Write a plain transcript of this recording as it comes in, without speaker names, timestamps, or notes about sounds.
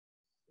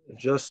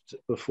just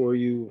before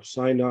you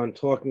signed on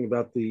talking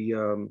about the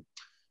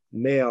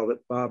mail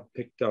that Bob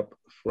picked up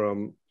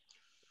from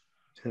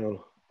town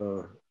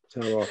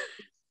town office.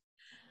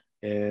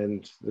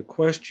 And the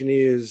question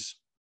is,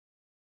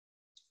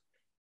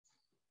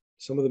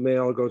 some of the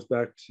mail goes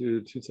back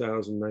to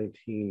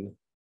 2019.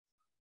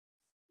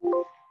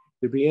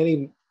 There be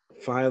any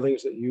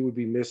filings that you would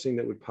be missing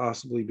that would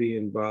possibly be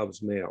in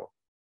Bob's mail?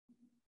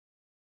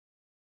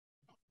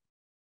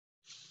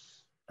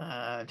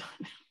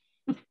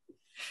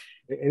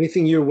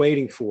 Anything you're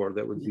waiting for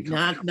that would be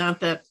not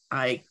that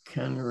I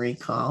can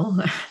recall.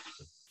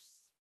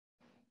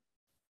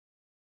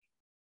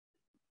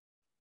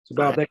 So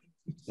Bob,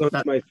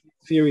 that's my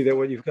theory that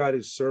what you've got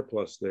is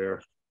surplus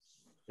there.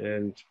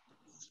 And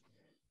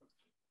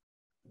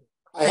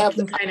I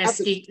can kind of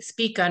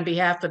speak on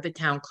behalf of the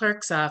town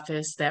clerk's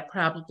office that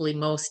probably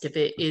most of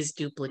it is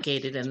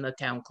duplicated in the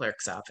town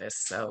clerk's office.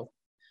 So,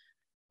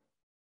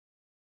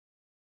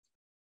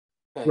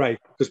 right,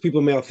 because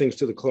people mail things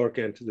to the clerk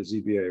and to the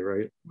ZBA,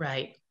 right?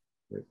 Right.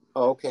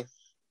 Oh, okay.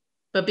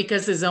 But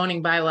because the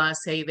zoning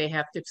bylaws say they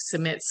have to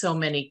submit so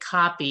many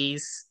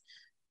copies,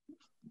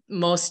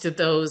 most of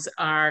those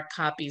are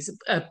copies.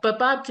 But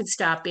Bob could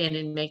stop in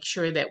and make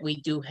sure that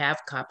we do have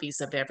copies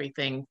of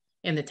everything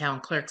in the town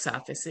clerk's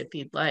office if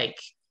you'd like,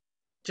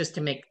 just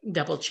to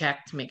double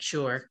check to make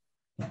sure.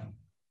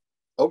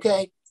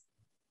 Okay.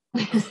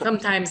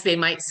 Sometimes they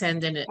might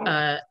send an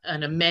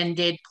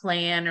amended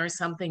plan or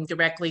something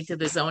directly to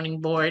the zoning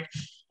board,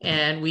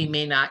 and we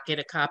may not get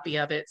a copy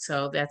of it.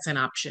 So that's an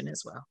option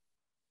as well.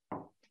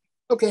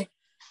 Okay.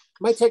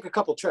 Might take a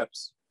couple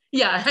trips.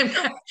 Yeah,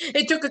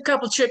 it took a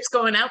couple trips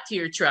going out to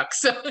your truck.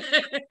 So.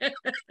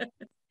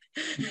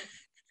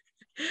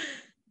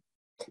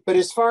 But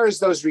as far as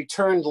those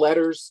returned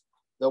letters,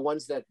 the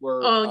ones that were...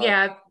 Oh,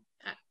 yeah.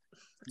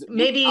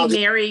 Maybe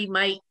Mary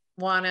might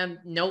want to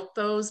note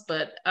those,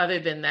 but other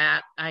than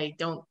that, I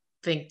don't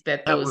think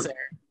that those are...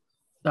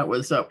 That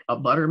was a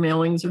butter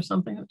mailings or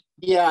something?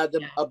 Yeah,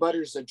 a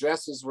butter's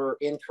addresses were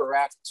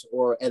incorrect,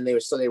 so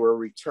they were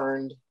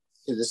returned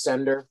to the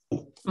sender.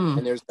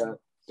 And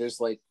there's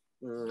like,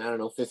 I don't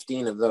know,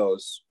 15 of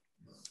those.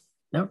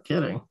 No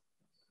kidding.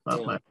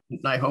 Well, yeah.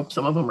 I hope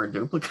some of them are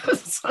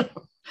duplicates.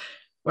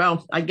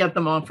 Well, I get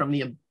them all from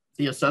the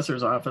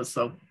assessor's office,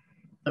 so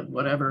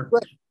whatever.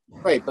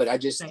 Right, but I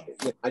just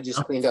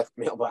cleaned up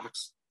the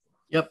mailbox.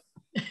 Yep.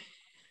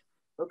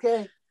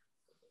 Okay.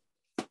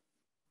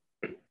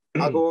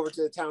 I'll go over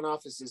to the town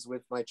offices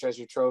with my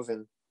treasure trove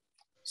and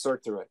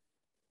sort through it.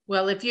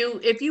 Well, if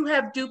you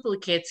have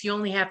duplicates, you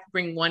only have to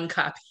bring one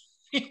copy.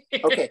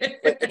 Okay,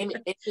 but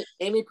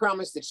Amy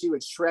promised that she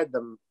would shred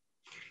them,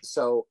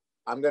 so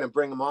I'm going to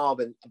bring them all,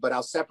 but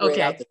I'll separate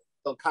out the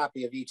little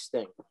copy of each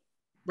thing.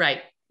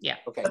 Right. Yeah.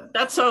 Okay.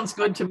 That sounds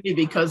good to me,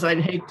 because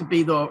I'd hate to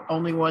be the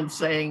only one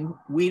saying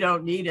we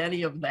don't need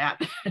any of that.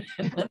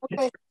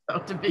 Okay.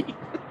 To be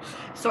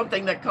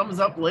something that comes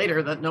up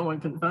later that no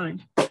one can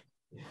find.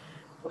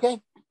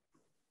 Okay.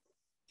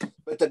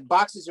 But the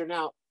boxes are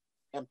now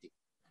empty.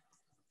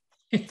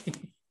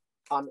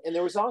 And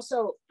there was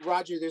also,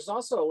 Roger, there's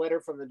also a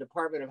letter from the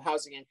Department of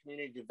Housing and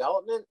Community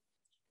Development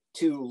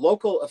to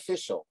local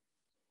official.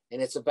 And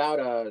it's about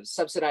a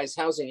subsidized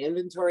housing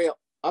inventory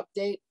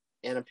update.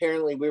 And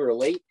apparently we were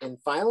late in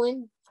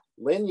filing.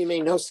 Lynn, you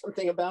may know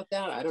something about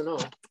that. I don't know.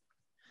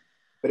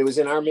 But it was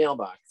in our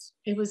mailbox.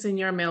 It was in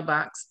your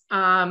mailbox.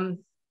 I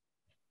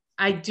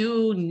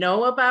do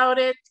know about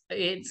it.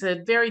 It's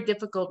a very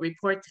difficult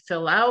report to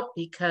fill out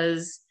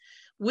because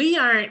we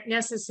aren't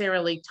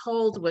necessarily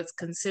told what's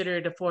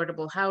considered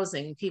affordable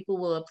housing. People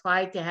will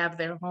apply to have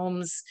their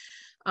homes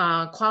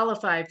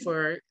qualify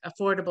for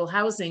affordable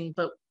housing,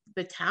 but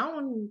the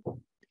town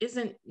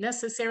isn't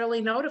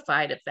necessarily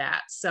notified of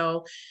that.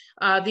 So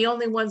the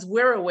only ones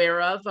we're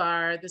aware of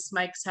are the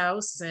Smike's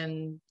house,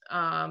 and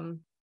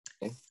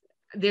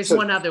there's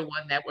one other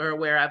one that we're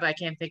aware of. I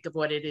can't think of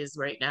what it is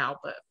right now,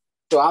 but.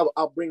 So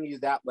I'll bring you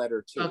that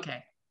letter too.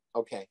 Okay.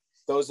 Okay.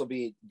 Those will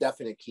be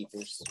definite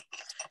keepers.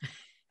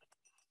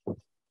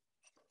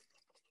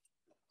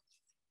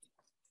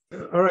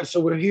 All right,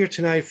 so we're here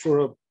tonight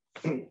for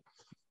a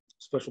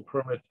special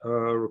permit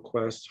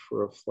request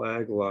for a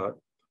flag lot.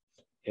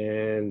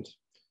 And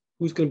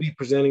who's going to be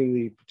presenting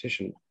the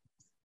petition?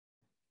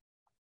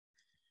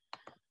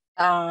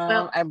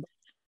 I'm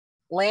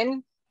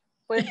Lynn.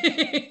 Would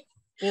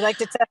you like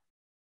to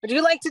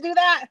do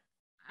that?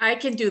 I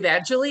can do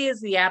that. Julie is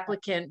the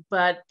applicant,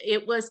 but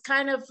it was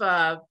kind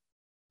of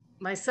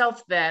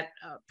myself that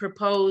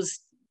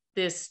proposed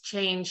this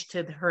change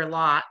to her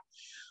lot.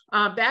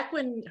 Back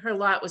when her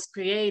lot was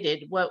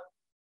created,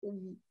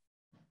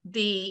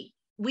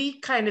 we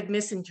kind of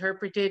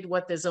misinterpreted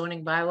what the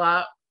zoning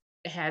bylaw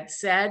had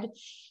said.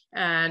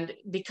 And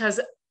because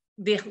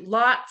the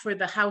lot for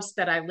the house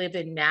that I live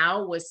in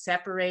now was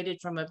separated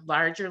from a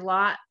larger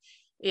lot,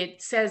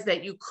 it says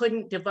that you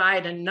couldn't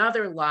divide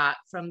another lot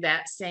from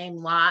that same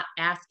lot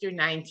after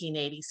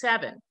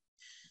 1987.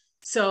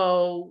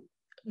 So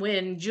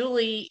when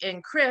Julie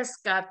and Chris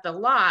got the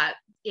lot,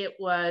 it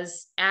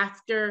was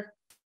after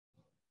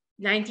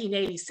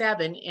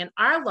 1987, and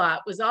our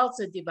lot was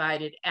also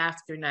divided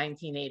after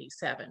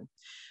 1987.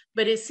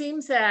 But it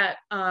seems that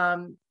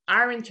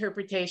our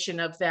interpretation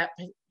of that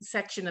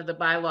section of the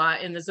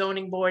bylaw and the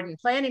zoning board and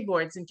planning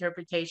board's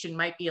interpretation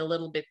might be a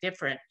little bit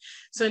different.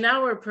 So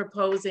now we're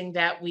proposing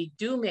that we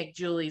do make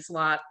Julie's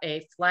lot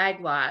a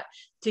flag lot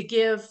to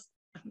give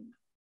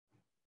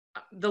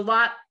the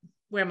lot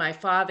where my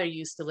father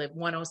used to live,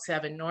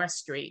 107 North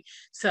Street,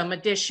 some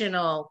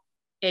additional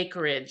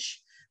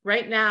acreage.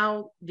 Right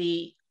now,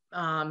 the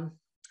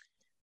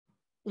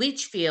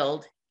leach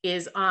field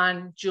is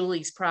on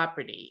Julie's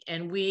property,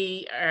 and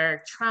we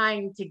are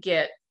trying to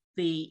get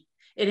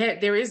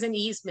there is an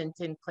easement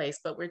in place,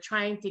 but we're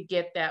trying to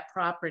get that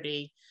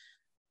property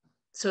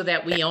so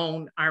that we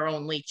own our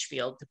own leach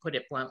field, to put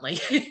it bluntly.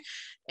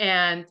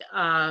 And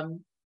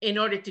in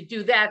order to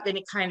do that, then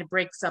it kind of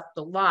breaks up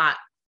the lot.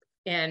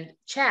 And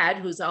Chad,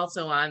 who's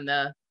also on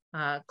the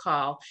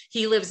call,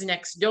 he lives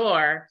next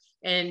door,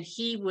 and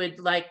he would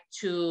like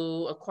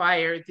to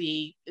acquire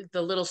the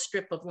little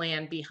strip of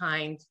land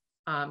behind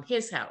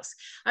his house.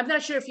 I'm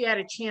not sure if you had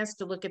a chance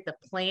to look at the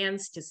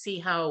plans to see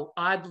how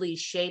oddly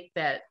shaped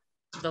that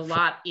the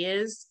lot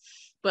is,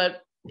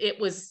 but it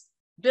was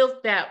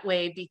built that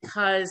way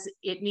because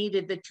it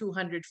needed the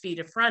 200 feet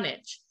of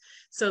frontage.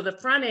 So the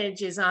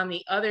frontage is on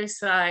the other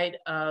side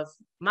of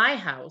my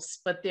house,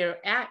 but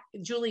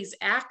Julie's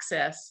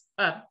access,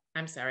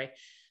 I'm sorry,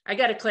 I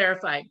got to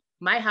clarify,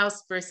 my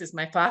house versus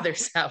my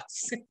father's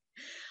house.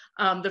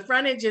 The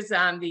frontage is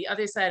on the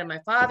other side of my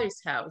father's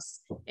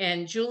house,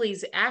 and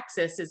Julie's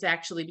access is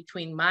actually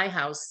between my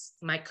house,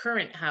 my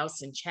current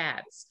house, and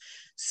Chad's.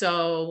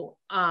 So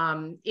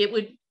it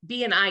would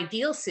be an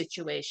ideal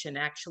situation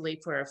actually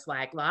for a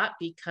flag lot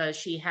because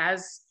she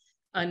has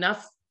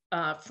enough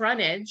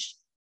frontage.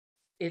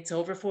 It's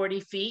over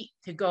 40 feet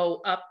to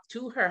go up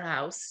to her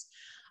house.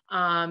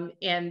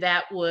 And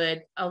that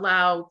would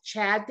allow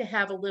Chad to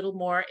have a little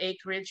more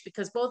acreage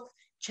because both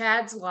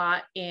Chad's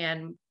lot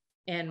and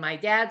my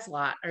dad's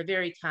lot are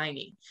very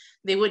tiny.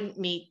 They wouldn't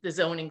meet the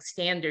zoning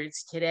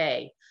standards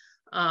today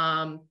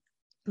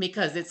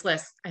because it's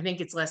less, I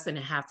think it's less than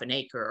a half an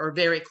acre or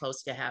very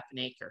close to half an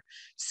acre.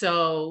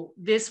 So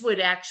this would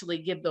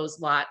actually give those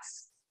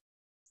lots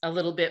a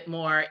little bit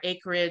more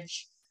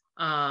acreage.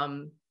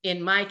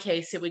 In my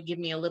case, it would give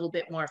me a little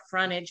bit more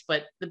frontage,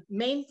 but the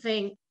main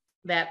thing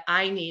that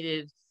I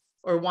needed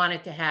or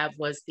wanted to have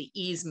was the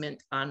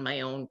easement on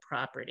my own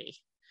property.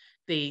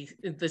 The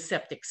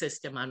septic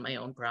system on my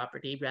own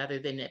property rather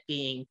than it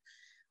being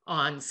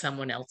on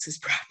someone else's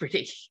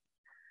property.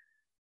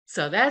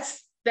 So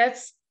that's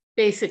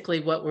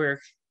basically what we're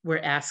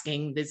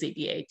asking the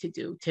ZBA to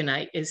do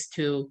tonight, is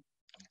to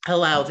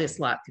allow this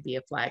lot to be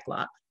a flag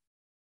lot.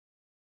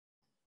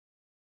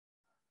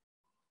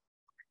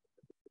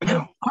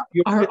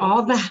 Are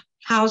all the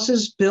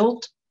houses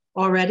built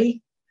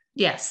already?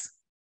 Yes.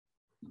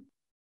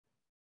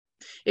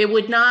 It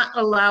would not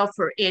allow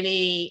for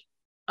any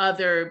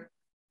other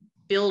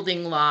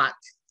building lot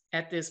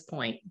at this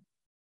point.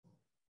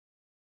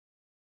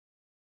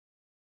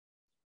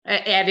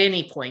 At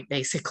any point,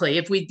 basically.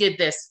 If we did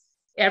this,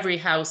 every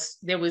house,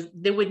 there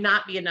would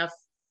not be enough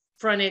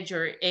frontage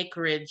or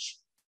acreage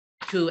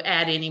to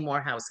add any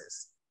more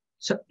houses.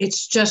 So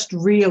it's just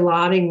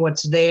reallocating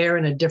what's there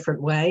in a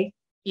different way?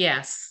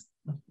 Yes.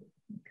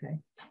 Okay.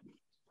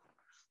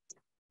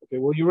 Okay,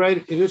 well, you're right.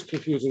 It is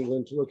confusing,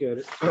 Lynn, to look at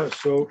it.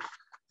 So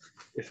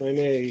if I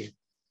may,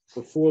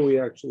 before we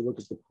actually look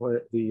at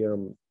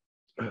the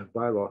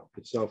bylaw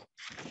itself,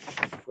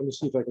 let me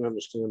see if I can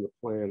understand the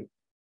plan.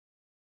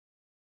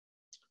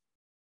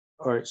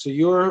 All right, so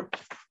your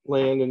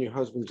land and your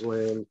husband's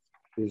land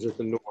is at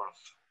the north.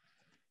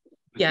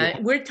 Yeah,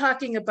 we're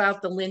talking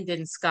about the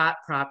Lyndon Scott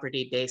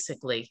property,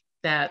 basically.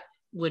 That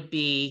would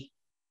be,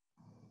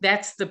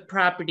 that's the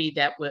property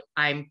that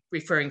I'm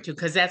referring to,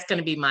 because that's going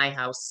to be my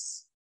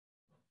house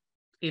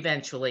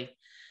eventually.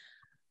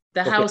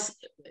 The house,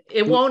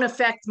 it won't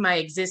affect my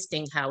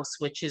existing house,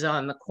 which is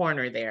on the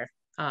corner there,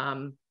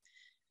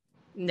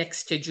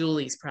 next to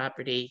Julie's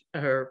property,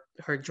 her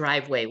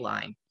driveway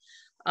line.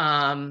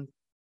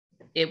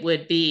 It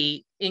would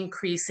be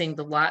increasing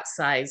the lot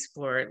size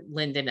for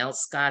Lyndon L.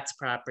 Scott's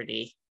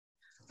property.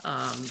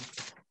 Let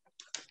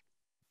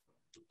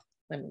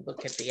me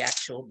look at the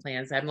actual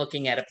plans. I'm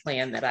looking at a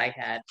plan that I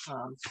had.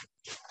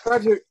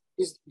 Roger,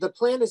 the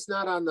plan is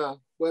not on the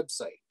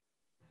website.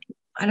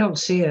 I don't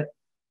see it.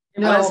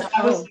 No,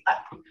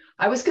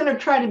 I was going to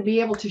try to be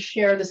able to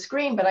share the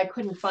screen, but I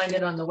couldn't find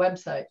it on the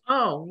website.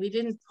 Oh, we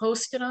didn't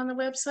post it on the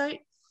website?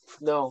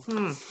 No.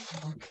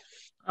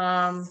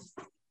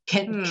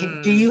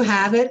 Do you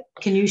have it?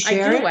 Can you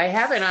share it? I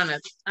have it on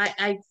it.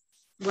 I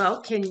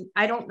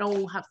don't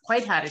know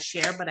quite how to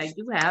share, but I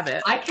do have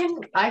it. I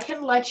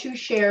can let you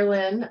share,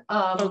 Lynn.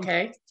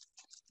 Okay.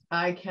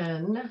 I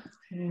can.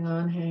 Hang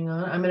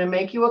on. I'm going to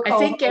make you a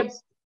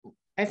co-host.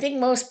 I think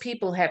most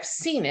people have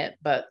seen it,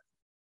 but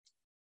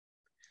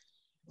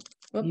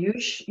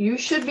you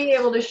should be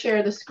able to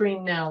share the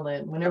screen now,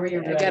 Lynn, whenever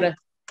you're ready.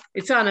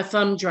 It's on a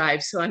thumb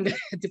drive, so I'm going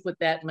to have to put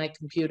that in my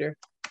computer.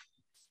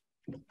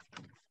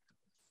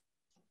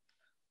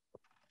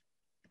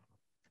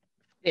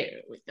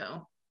 There we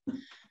go.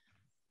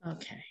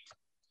 Okay.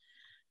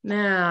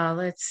 Now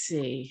let's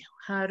see.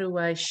 How do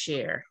I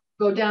share?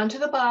 Go down to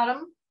the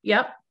bottom.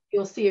 Yep.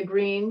 You'll see a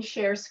green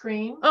share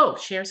screen. Oh,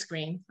 share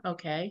screen.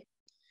 Okay.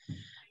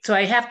 So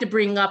I have to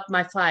bring up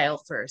my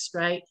file first,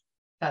 right?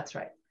 That's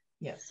right.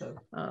 Yes. So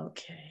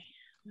okay.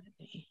 Let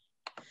me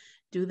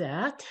do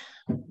that.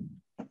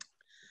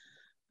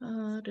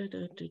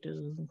 It's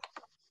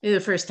the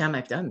first time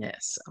I've done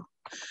this. So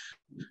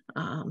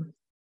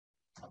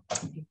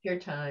take your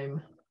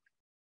time.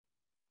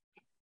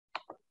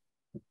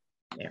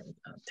 There we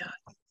go. Done.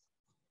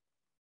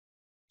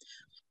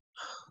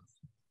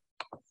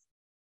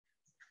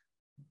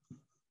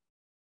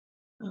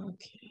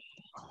 Okay.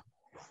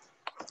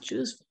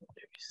 Choose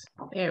folders.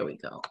 There we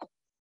go.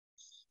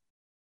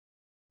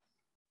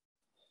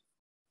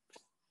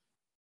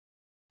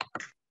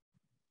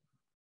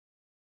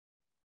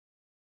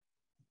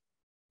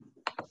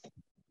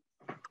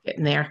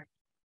 Getting there.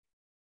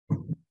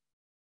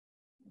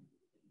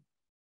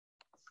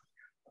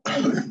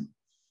 Okay.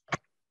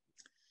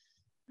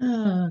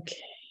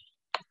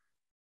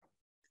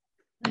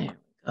 There we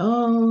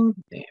go.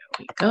 There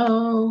we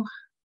go.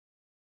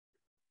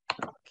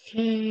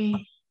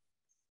 Okay.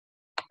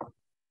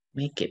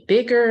 Make it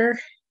bigger.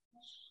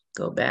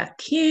 Go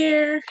back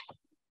here.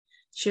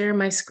 Share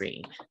my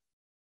screen.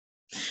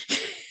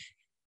 Okay,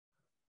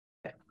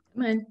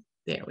 come on.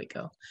 There we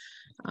go.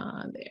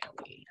 There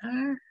we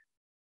are.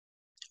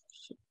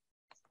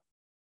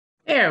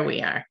 There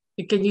we are.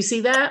 Can you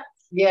see that?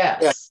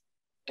 Yes.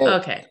 Yeah.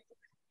 Okay.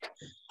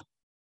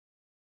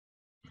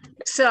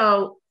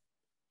 So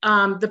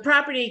the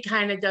property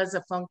kind of does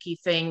a funky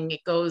thing.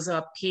 It goes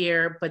up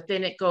here, but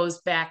then it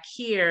goes back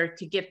here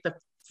to get the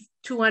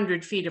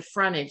 200 feet of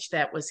frontage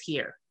that was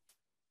here.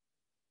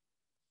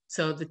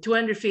 So the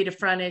 200 feet of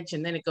frontage,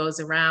 and then it goes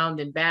around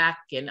and back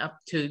and up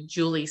to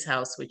Julie's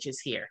house, which is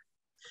here.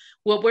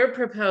 What we're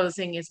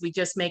proposing is we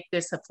just make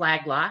this a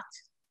flag lot.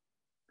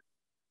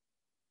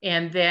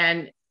 And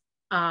then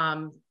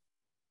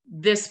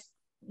this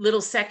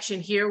little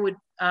section here would,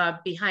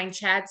 behind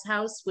Chad's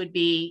house, would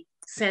be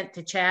sent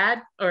to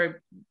Chad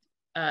or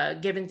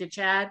given to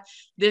Chad.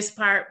 This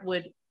part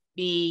would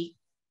be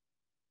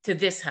to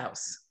this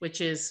house,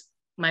 which is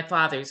my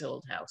father's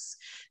old house.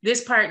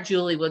 This part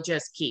Julie will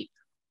just keep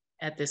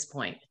at this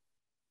point.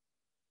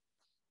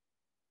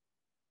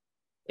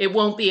 It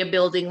won't be a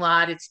building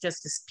lot. It's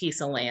just a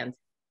piece of land.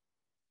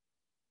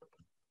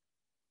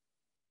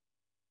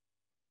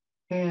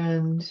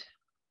 And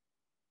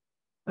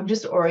I'm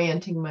just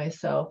orienting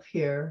myself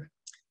here.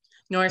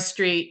 North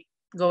Street,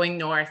 going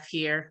north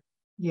here.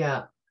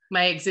 Yeah.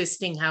 My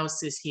existing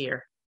house is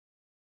here.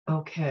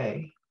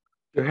 Okay.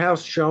 Your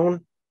house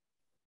shown?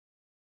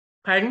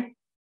 Pardon?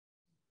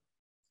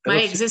 My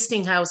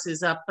existing house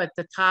is up at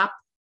the top.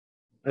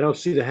 I don't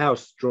see the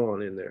house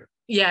drawn in there.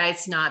 Yeah,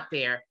 it's not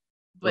there,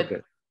 but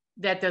okay.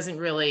 That doesn't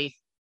really,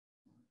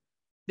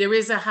 there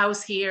is a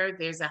house here.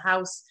 There's a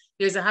house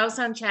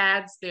on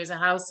Chad's. There's a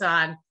house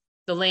on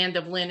the land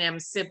of Lynn M.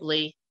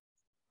 Sibley.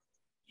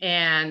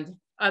 And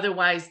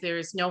otherwise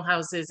there's no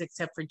houses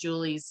except for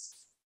Julie's,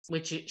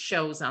 which it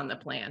shows on the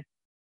plan.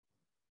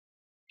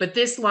 But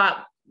this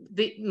lot,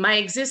 my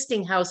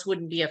existing house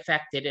wouldn't be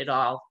affected at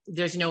all.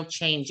 There's no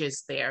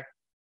changes there.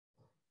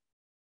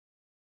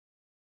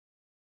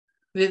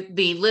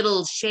 The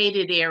little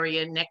shaded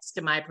area next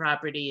to my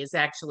property is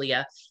actually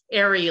a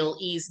aerial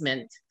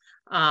easement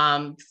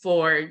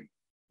for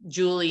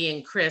Julie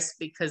and Chris,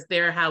 because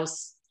their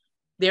house,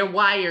 their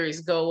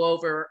wires go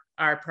over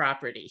our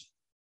property.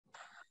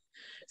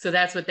 So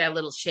that's what that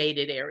little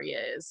shaded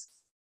area is.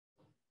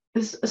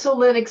 So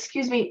Lynn,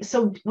 excuse me.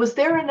 So was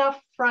there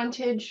enough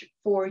frontage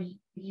for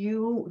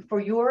you, for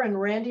your and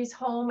Randy's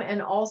home,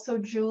 and also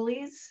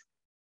Julie's?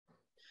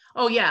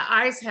 Oh yeah,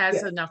 ours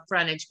has enough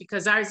frontage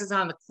because ours is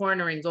on the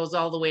corner and goes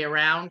all the way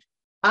around.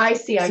 I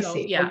see, I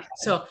see. Yeah, okay.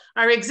 So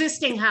our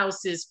existing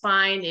house is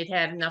fine. It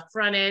had enough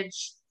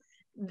frontage.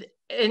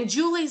 And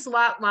Julie's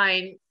lot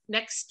line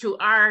next to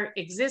our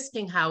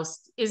existing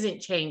house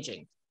isn't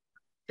changing.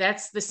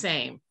 That's the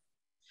same.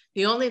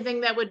 The only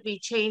thing that would be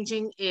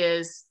changing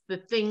is the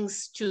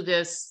things to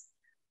this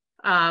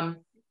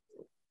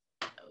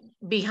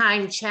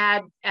behind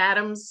Chad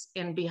Adams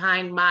and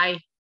behind my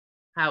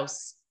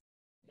house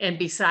and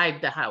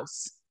beside the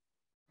house.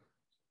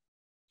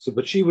 So,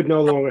 but she would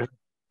no longer have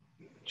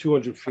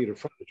 200 feet of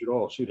frontage at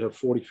all. She'd have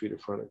 40 feet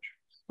of frontage.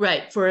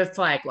 Right, for a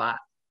flag lot.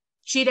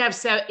 She'd have,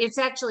 it's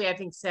actually, I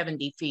think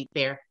 70 feet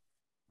there.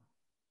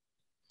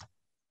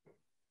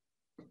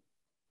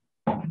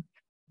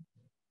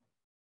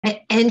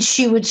 And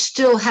she would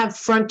still have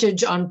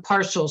frontage on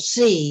parcel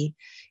C.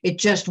 It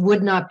just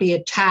would not be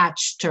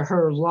attached to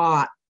her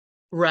lot.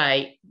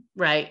 Right,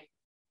 right.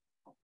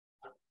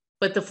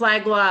 But the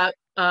flag lot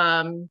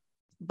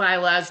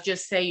bylaws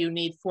just say you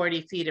need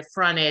 40 feet of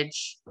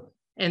frontage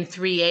and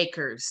 3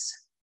 acres.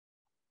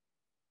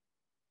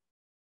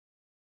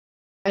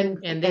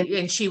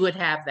 And she would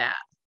have that.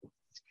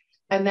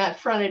 And that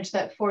frontage,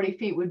 that 40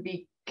 feet would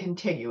be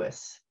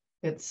contiguous.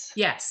 It's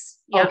yes.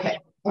 Yep. Okay.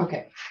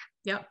 Okay.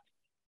 Yep.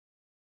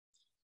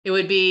 It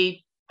would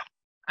be,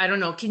 I don't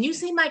know, can you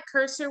see my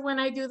cursor when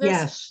I do this?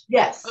 Yes.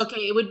 Yes.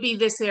 Okay, it would be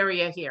this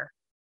area here.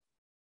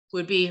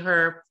 Would be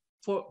her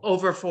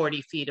over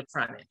 40 feet of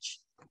frontage.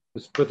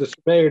 But the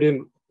surveyor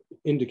didn't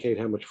indicate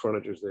how much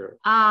frontage is there.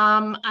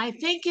 I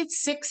think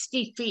it's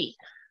 60 feet.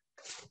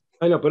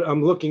 I know, but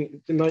I'm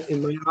looking in my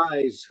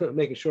eyes,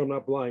 making sure I'm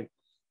not blind.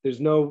 There's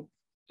no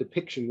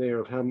depiction there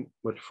of how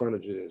much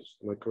frontage it is.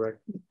 Am I correct?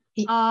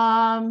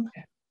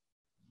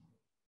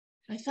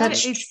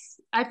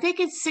 I think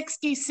it's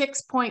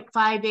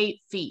 66.58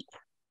 feet.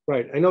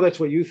 Right. I know that's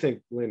what you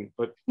think, Lynn,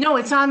 but No,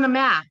 it's on the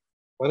map.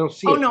 I don't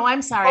see Oh, it. no,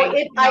 I'm sorry. Oh,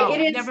 No,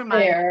 it is never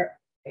mind. there.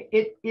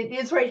 It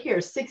is right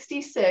here,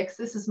 66.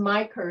 This is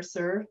my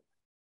cursor.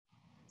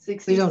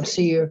 66. We don't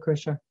see your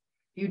cursor.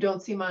 You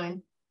don't see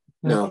mine?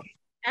 No.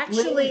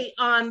 Actually,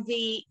 on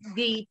the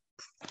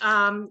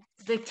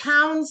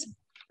town's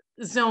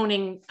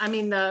zoning, I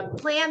mean, the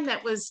plan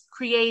that was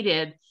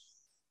created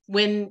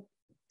when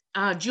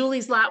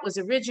Julie's lot was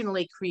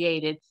originally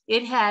created,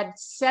 it had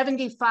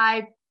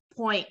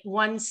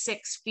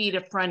 75.16 feet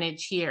of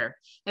frontage here.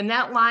 And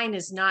that line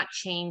is not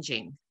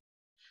changing.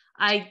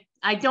 I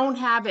don't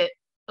have it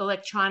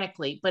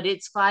electronically, but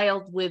it's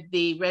filed with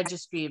the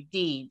Registry of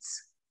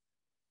Deeds.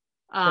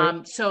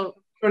 Right. So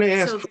I'm going to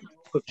ask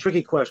a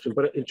tricky question,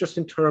 but just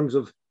in terms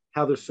of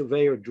how the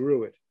surveyor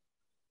drew it,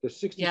 the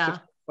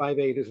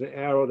 66.58 is an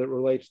arrow that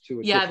relates to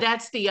it. Yeah,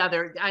 that's the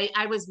other.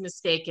 I was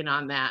mistaken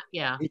on that.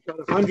 Yeah. He's got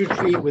 100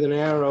 feet with an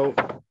arrow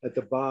at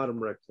the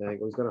bottom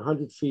rectangle. He's got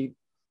 100 feet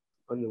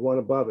on the one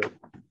above it,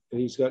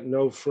 and he's got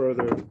no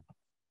further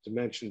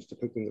dimensions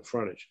depicting the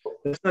frontage.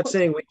 That's not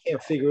saying we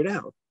can't figure it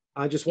out.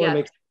 I just want to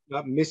make sure we're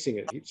not missing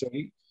it. So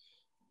he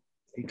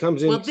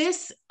comes in. Well,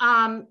 this,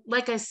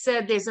 like I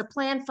said, there's a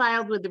plan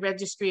filed with the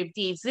Registry of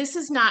Deeds. This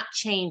is not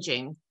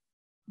changing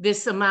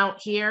this amount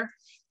here.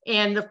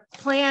 And the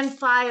plan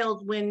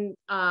filed when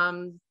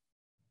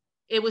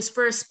it was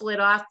first split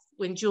off,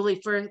 when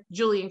Julie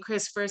and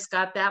Chris first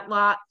got that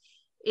lot,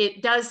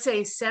 it does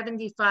say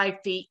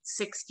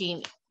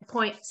 75.16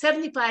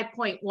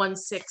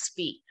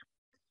 feet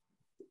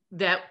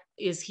that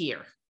is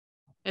here.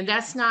 And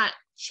that's not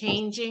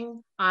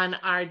changing on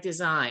our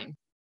design.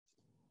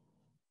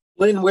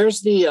 Lynn,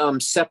 where's the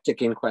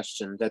septic in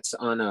question? That's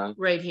on a...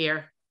 Right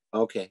here.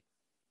 Okay.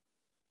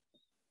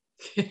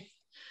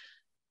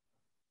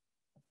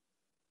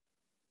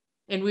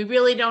 And we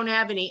really don't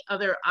have any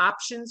other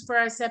options for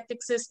our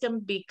septic system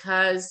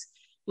because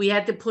we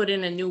had to put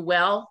in a new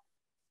well.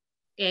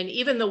 And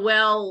even the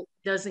well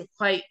doesn't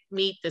quite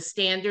meet the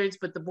standards,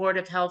 but the Board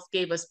of Health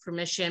gave us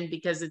permission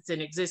because it's an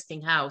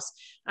existing house.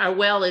 Our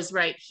well is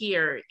right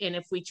here. And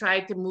if we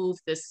tried to move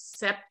the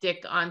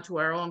septic onto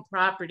our own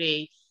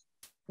property,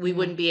 we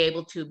wouldn't be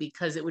able to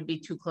because it would be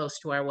too close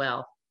to our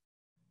well.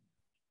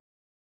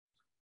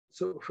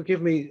 So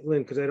forgive me,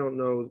 Lynn, because I don't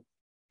know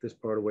this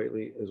part of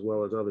Whately as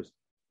well as others.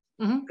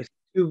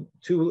 Mm-hmm.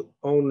 Two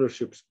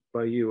ownerships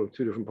by you of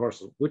two different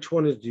parcels. Which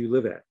one do you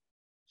live at?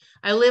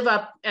 I live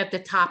up at the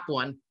top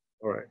one.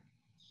 All right.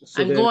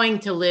 So I'm going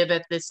to live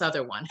at this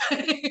other one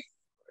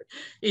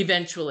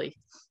eventually.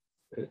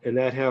 And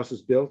that house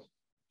is built?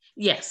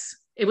 Yes,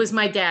 it was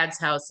my dad's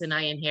house and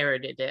I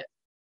inherited it.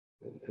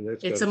 And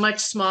it's a much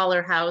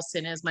smaller house.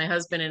 And as my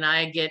husband and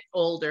I get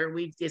older,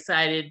 we've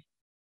decided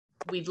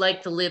we'd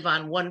like to live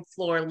on one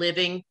floor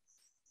living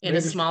in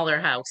a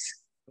smaller house.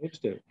 I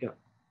understand, yeah.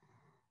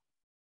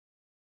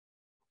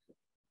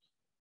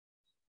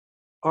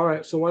 All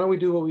right, so why don't we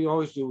do what we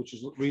always do, which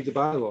is read the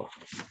bylaw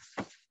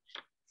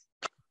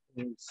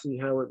and see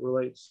how it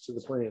relates to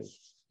the plan.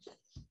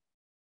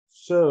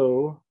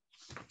 So,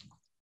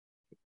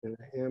 and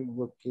I am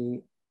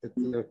looking at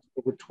the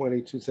October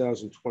 20,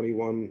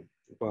 2021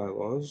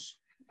 bylaws.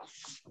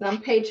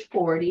 On page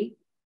 40.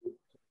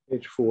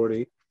 Page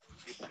 40,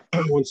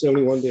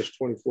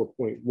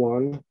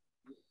 171-24.1.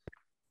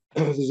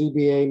 The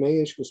ZBA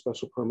may issue a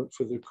special permit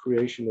for the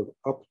creation of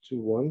up to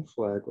one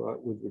flag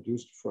lot with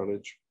reduced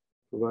frontage,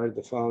 provided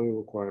the following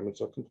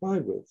requirements are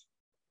complied with.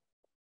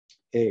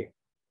 A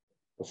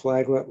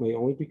flag lot may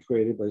only be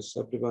created by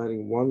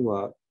subdividing one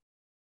lot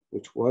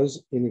which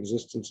was in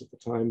existence at the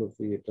time of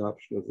the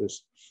adoption of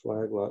this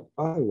flag lot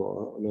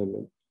bylaw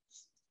amendment,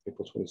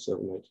 April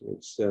 27,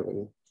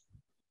 1987,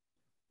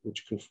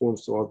 which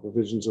conforms to all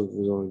provisions of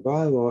the zoning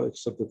bylaw,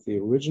 except that the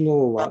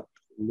original lot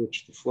in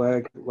which the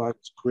flag lot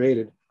is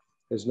created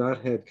has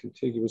not had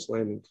contiguous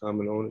land in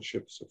common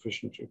ownership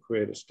sufficient to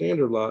create a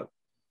standard lot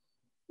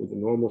with the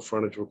normal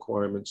frontage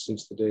requirements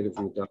since the date of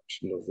the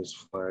adoption of this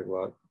flag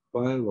lot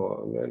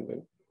bylaw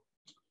amendment.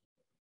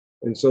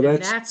 And so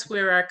that's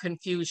where our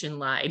confusion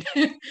lied.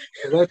 So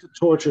that's a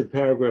tortured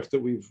paragraph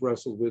that we've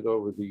wrestled with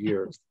over the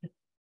years.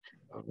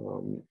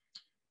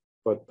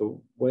 But the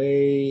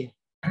way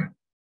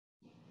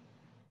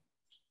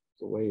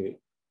it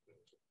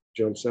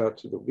jumps out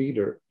to the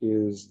reader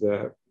is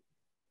that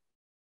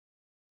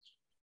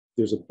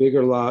there's a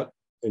bigger lot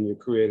and you're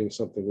creating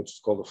something which is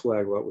called a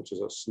flag lot, which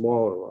is a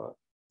smaller lot.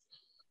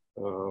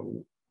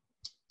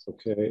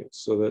 Okay,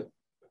 so that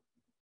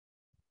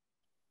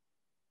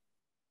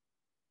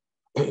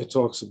it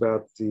talks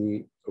about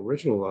the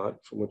original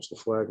lot from which the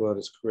flag lot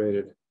is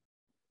created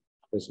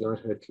has not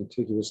had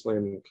contiguous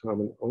land in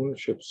common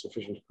ownership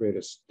sufficient to create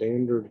a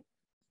standard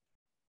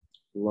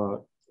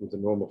lot with the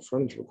normal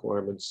frontage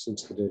requirements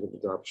since the date of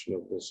adoption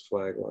of this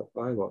flag lot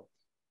bylaw.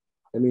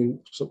 I mean,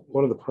 so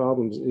one of the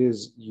problems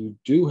is you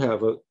do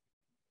have a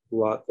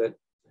lot that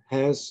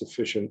has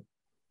sufficient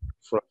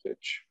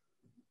frontage,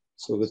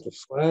 so that the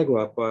flag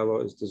lot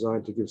bylaw is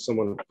designed to give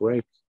someone a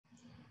break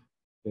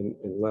and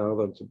allow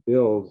them to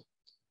build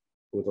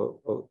with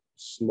a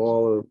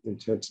smaller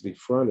intensity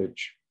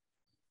frontage.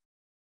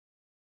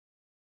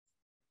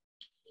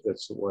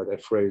 That's why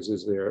that phrase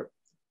is there.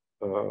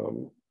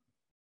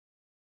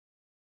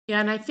 Yeah,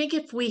 and I think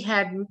if we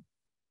had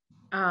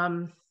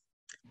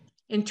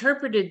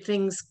interpreted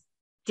things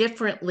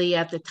differently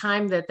at the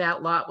time that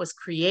that lot was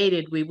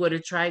created, we would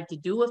have tried to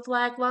do a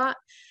flag lot.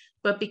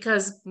 But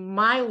because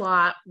my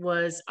lot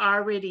was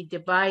already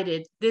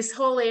divided, this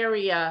whole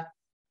area,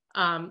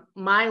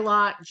 my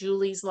lot,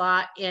 Julie's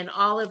lot, and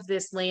all of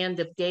this land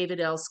of David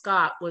L.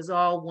 Scott was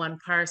all one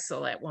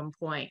parcel at one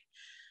point.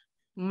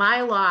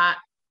 My lot,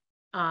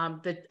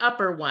 the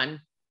upper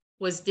one,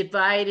 was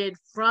divided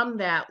from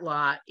that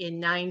lot in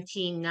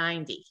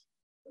 1990.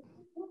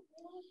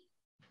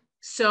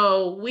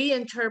 So we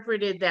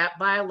interpreted that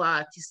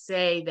bylaw to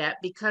say that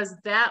because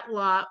that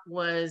lot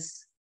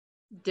was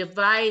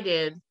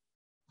divided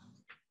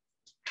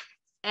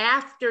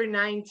after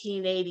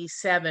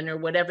 1987 or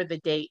whatever the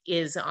date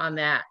is on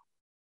that,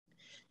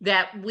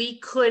 that we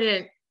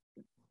couldn't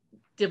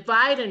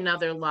divide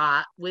another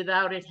lot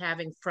without it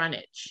having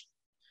frontage.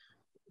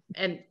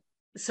 And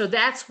so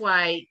that's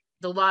why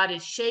the lot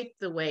is shaped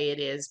the way it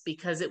is,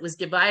 because it was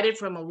divided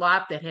from a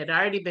lot that had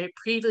already been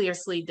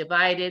previously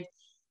divided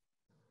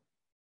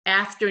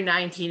after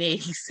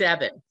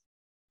 1987.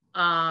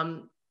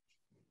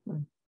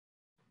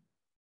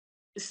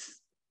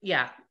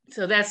 Yeah,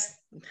 so that's,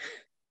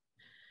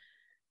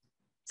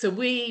 so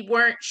we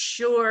weren't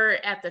sure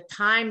at the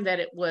time that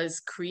it was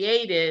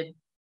created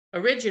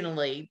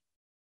originally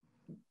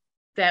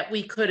that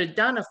we could have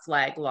done a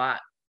flag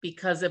lot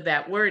because of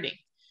that wording.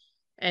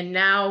 And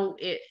now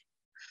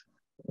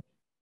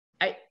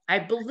I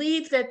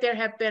believe that there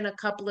have been a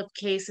couple of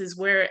cases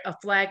where a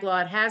flag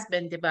lot has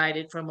been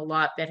divided from a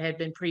lot that had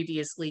been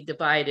previously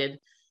divided.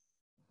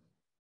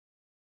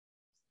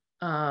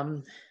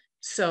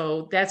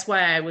 So that's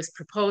why I was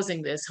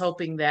proposing this,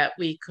 hoping that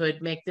we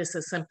could make this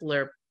a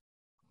simpler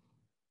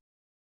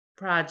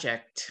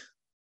project.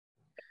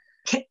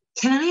 Can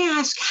I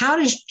ask, how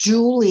does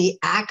Julie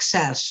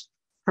access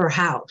her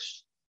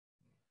house?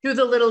 Through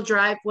the little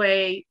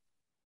driveway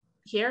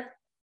here.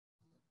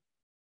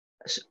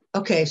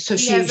 Okay, so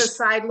she has a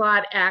side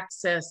lot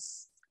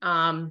access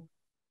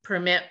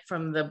permit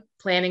from the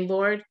planning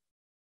board.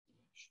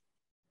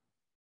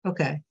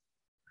 Okay,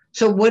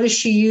 so what does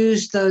she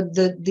use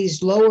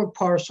these lower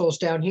parcels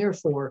down here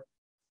for?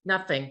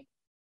 Nothing,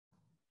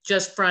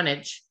 just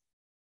frontage.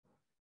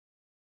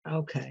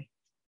 Okay.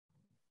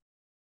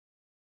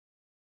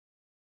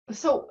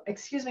 So,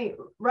 excuse me,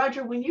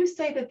 Roger, when you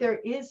say that there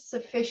is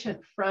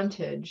sufficient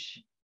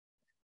frontage,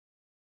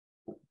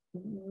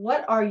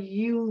 what are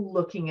you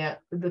looking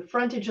at? The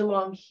frontage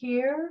along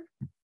here?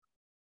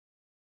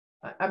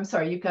 I'm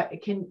sorry, you've got,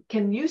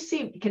 can you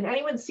see, can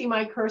anyone see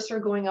my cursor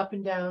going up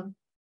and down?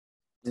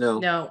 No.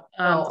 No.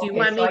 Oh, do you okay,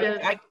 want so me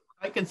to?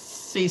 I can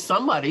see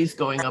somebody's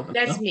going up.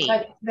 That's me.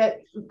 But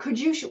that, could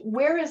you,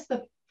 where is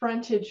the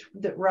frontage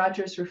that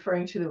Roger's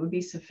referring to that would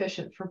be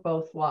sufficient for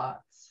both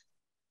lots?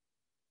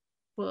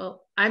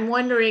 Well, I'm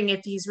wondering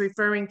if he's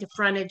referring to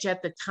frontage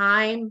at the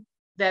time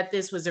that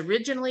this was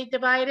originally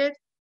divided,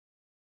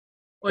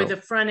 or the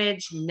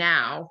frontage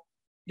now.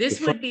 This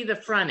would be the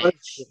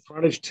frontage. The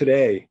frontage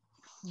today.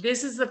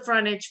 This is the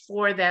frontage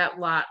for that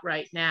lot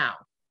right now.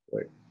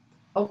 Right.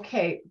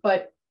 Okay,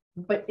 but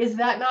is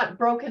that not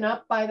broken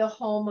up by the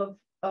home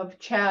of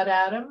Chad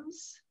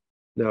Adams?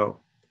 No.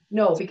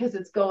 No, because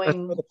it's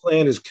going. The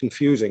plan is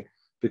confusing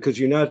because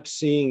you're not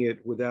seeing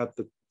it without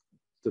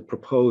the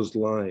proposed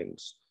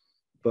lines.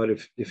 But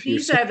if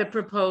these are the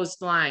proposed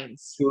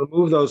lines. You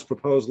remove those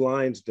proposed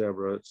lines,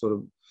 Deborah, sort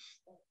of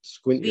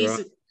squint your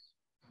eye,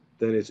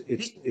 then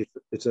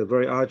it's a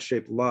very odd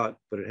shaped lot,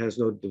 but it has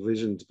no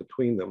divisions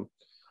between them.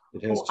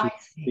 It has two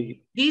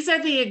feet. These are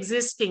the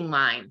existing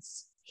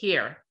lines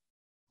here.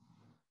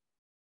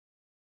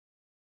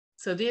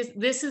 So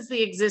this is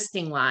the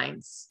existing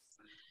lines.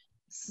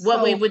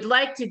 What we would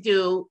like to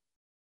do,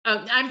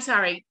 I'm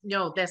sorry,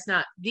 no, that's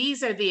not.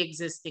 These are the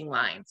existing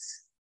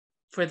lines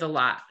for the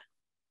lot.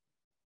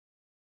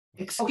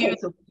 Excuse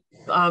me.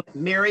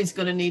 Mary's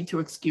going to need to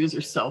excuse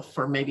herself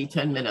for maybe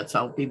 10 minutes.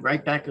 I'll be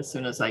right back as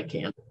soon as I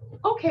can.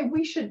 Okay,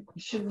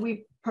 should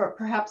we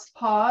perhaps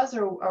pause,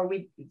 or are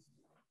we,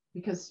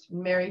 because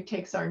Mary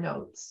takes our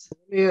notes?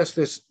 Let me ask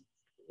this,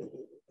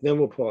 then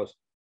we'll pause.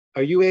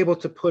 Are you able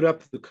to put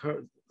up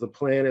the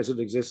plan as it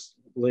exists,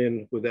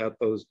 Lynn, without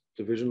those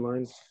division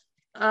lines?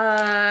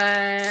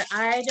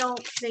 I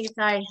don't think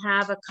I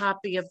have a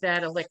copy of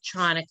that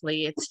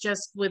electronically. It's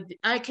just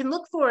I can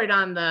look for it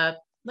on the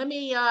let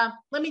me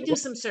do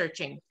some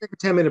searching. Take a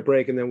 10-minute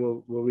break and then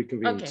we'll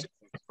reconvene. Okay.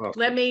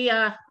 Let me,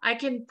 I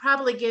can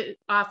probably get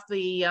off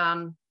the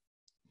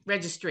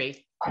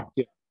registry.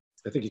 Yeah,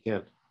 I think you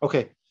can.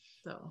 Okay.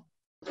 So.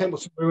 Okay,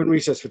 so we're in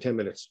recess for 10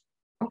 minutes.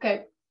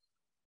 Okay.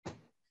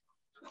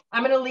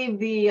 I'm going to leave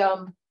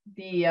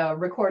the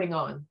recording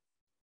on.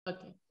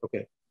 Okay.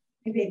 Okay.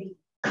 Hey, baby.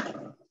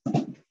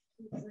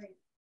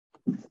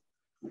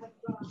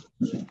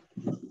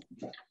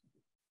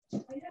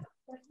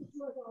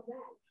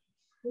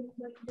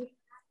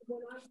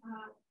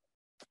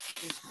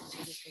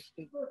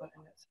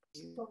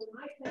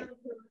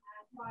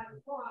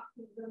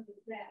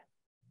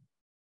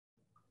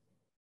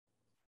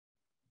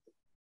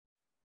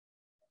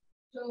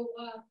 So,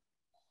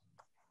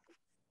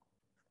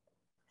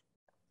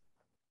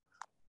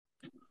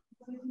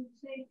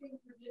 same thing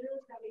for dinner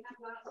that we had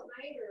last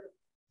night, or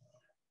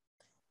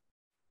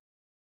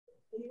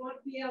do you want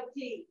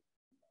BLT?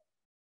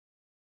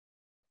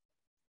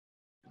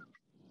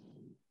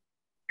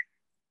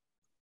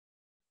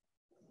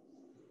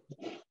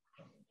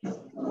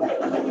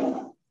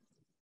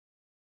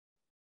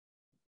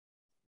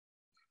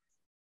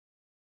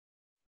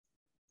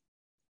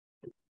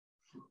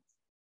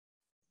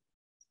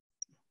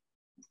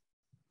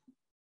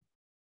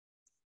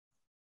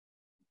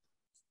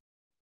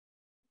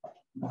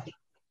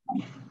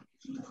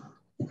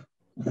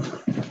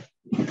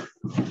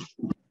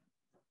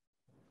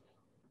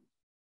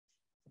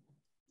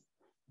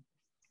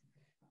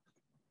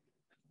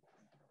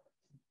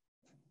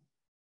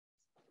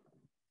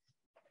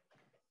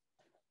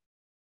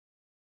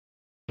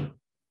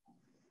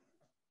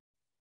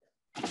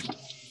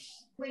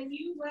 When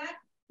you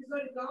left to go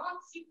to golf,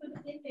 she was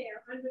in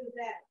there under the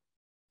bed.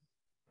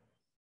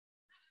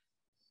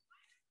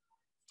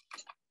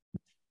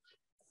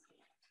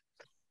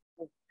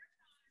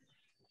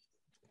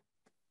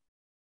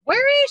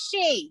 Where is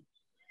she?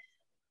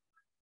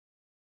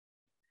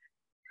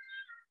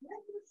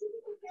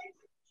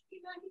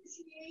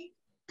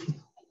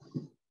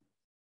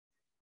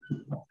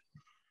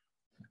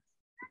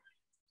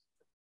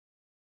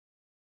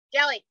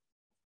 Jelly.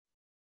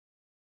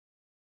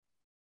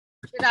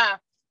 Did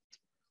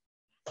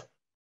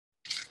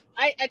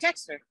I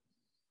text her.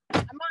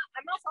 I'm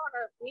also on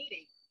a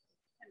meeting.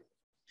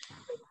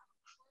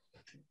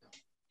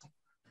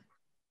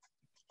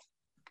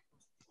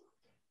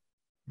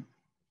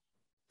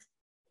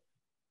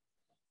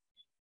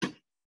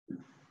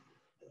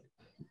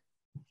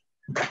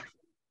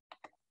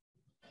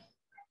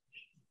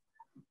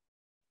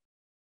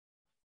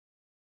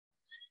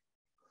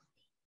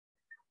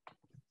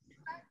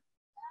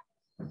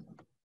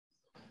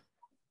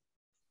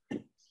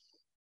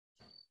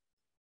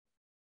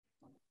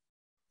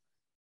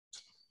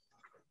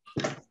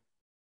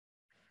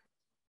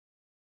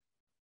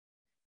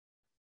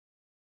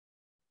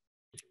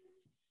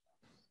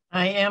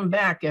 I am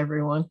back,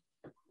 everyone.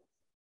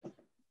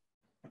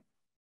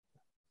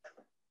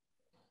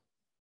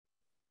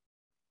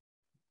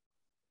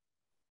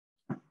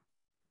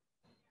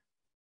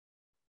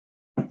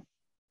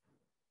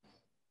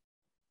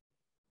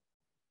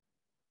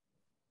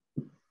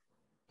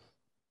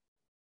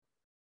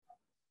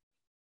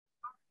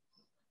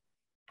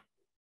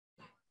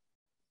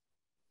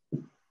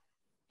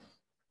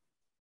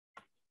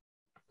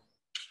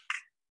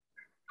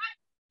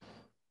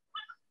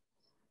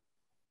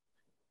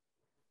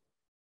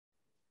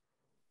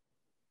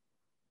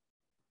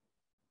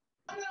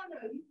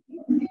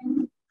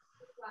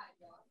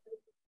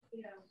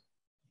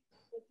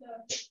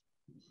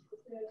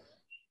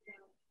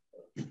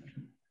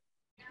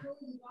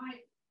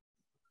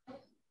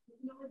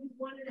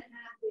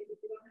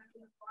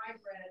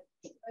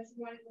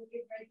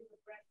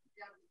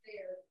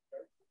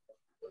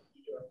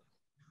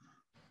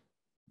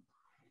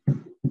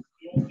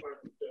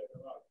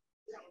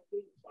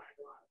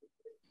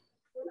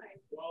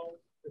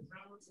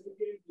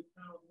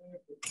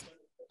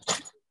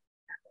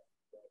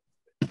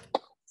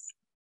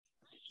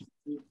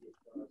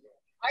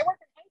 I work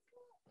in high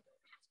school.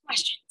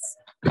 Questions.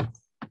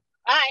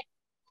 Bye.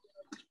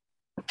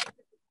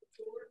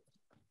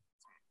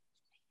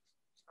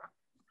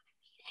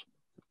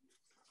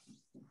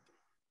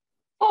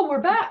 Oh,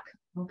 we're back.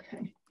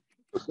 Okay.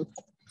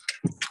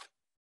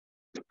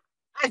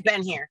 I've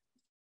been here,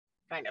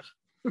 kind of.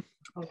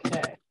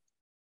 Okay.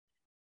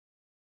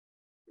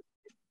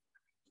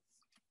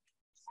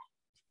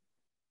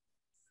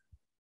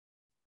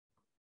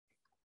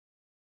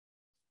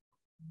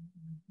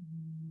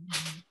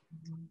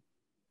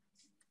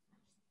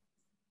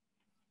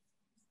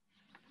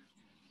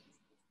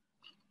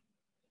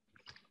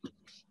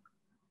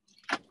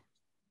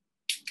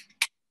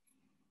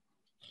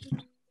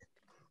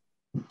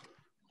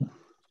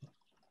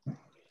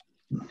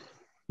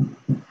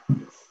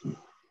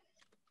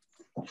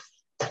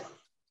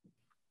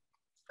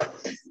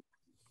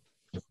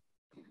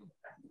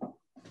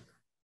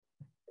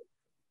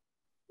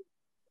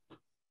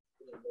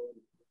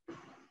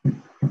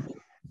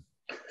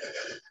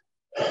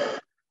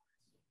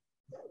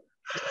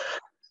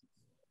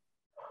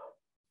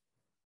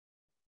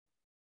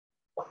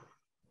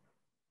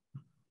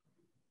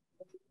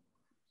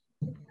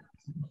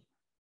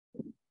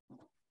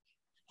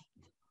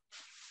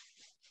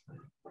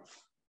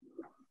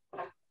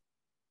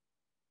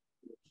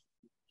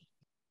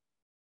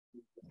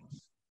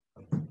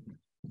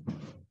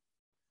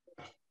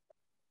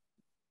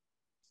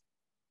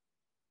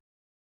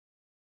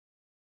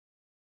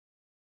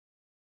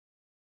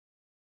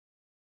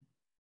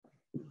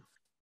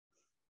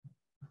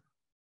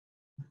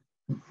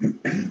 Roger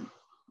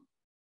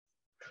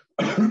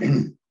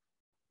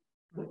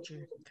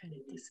kind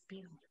of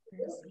disappeared.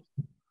 Where is he?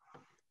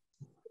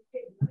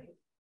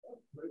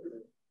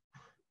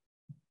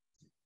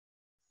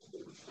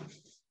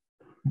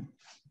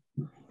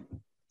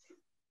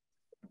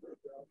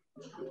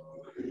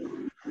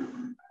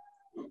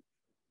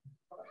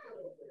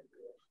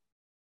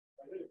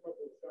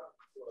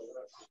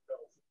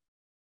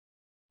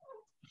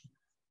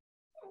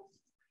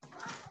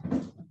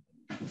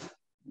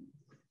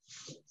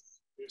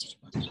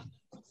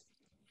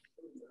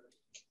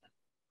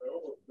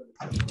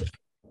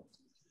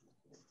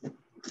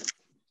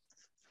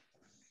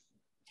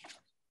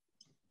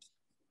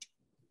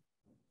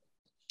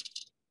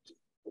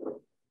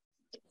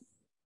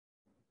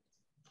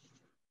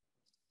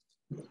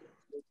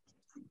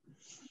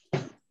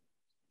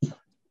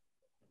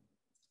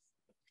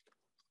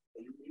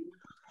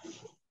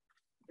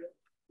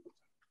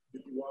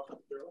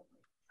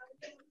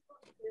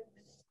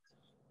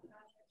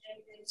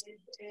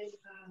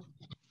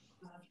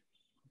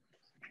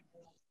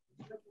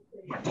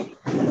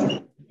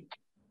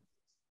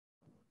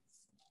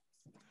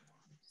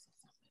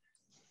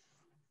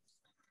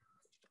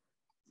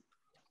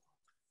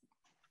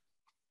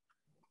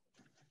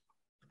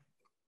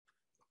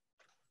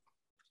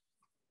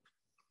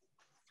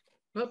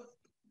 Whoop.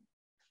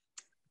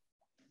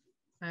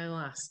 I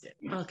lost it.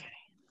 Okay.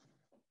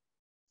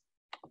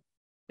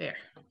 There.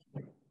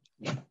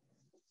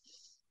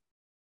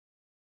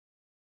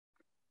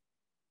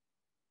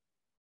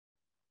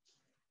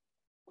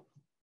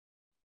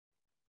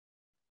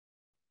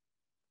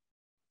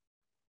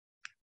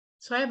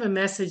 So I have a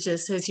message that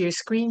says your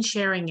screen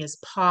sharing is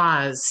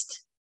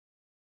paused.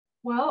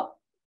 Well,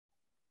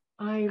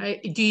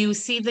 Do you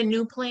see the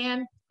new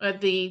plan or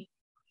a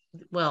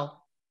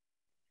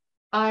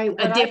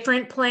what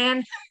different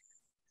plan?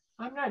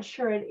 I'm not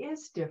sure it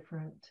is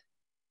different.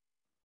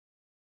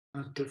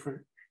 Not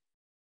different.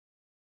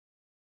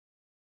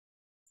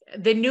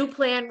 The new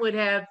plan would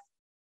have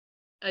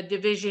a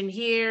division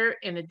here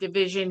and a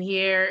division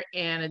here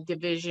and a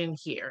division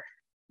here.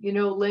 You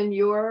know, Lynn,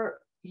 your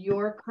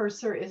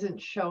cursor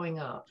isn't showing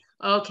up.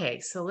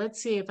 Okay, so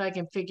let's see if I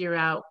can figure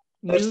out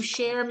new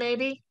share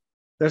maybe.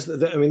 That's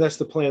I mean, that's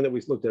the plan that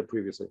we looked at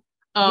previously.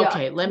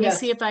 Okay, Yeah, let me yes.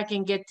 see if I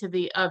can get to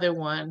the other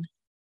one.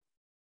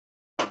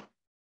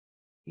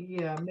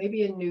 Yeah,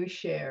 maybe a new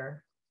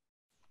share.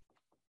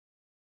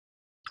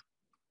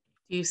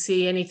 Do you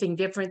see anything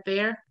different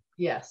there?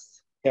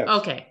 Yes. Yes.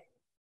 Okay.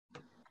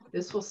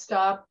 This will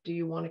stop. Do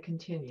you want to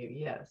continue?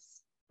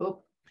 Yes.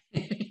 Oh,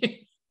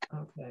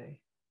 okay.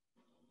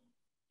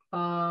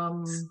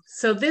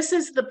 So this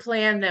is the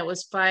plan that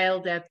was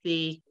filed at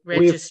the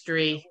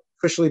registry.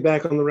 Officially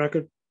back on the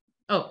record?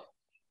 Oh.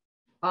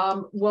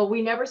 Well,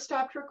 we never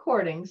stopped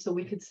recording, so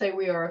we could say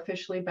we are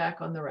officially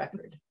back on the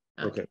record.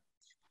 Okay.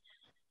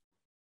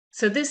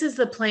 So this is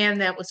the plan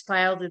that was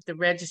filed at the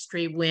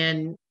registry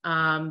when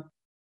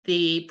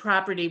the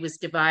property was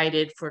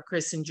divided for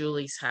Chris and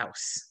Julie's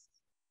house.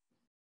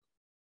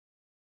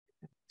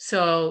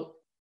 So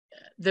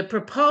the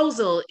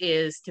proposal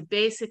is to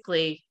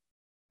basically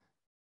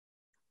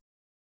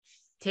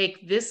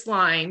take this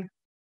line.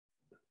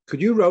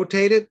 Could you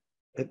rotate it?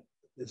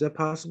 Is that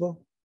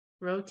possible?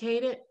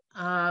 Rotate it.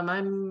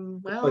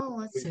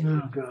 Let's see.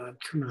 Oh God,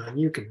 come on,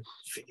 you can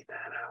figure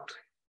that out.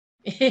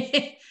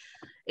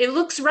 It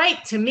looks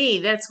right to me.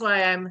 That's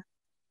why I'm.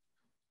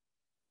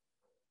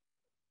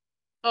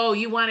 Oh,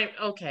 you want it?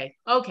 Okay.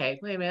 Okay.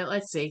 Wait a minute.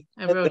 Let's see.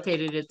 I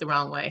rotated it the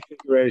wrong way.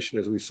 Configuration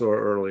as we saw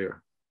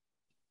earlier.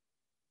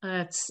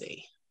 Let's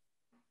see.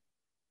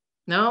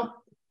 No,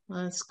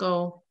 let's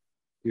go.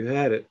 You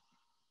had it.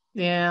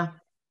 Yeah.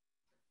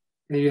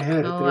 Yeah, you had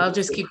it. Oh, I'll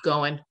just keep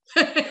going.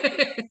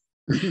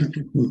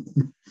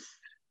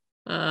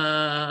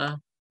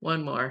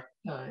 One more.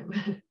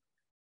 Time.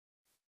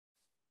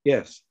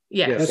 Yes.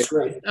 Yes. That's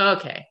right.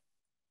 Okay.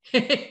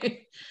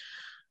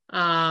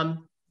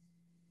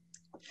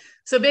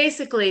 So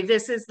basically,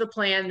 this is the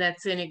plan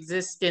that's in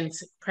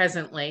existence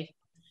presently.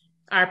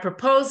 Our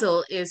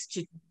proposal is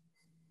to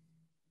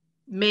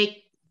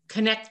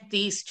connect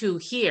these two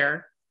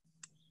here,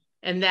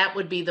 and that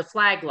would be the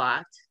flag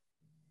lot.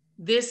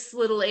 This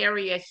little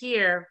area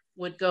here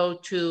would go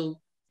to,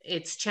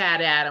 it's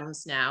Chad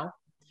Adams now.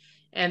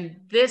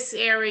 And this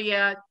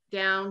area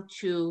down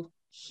to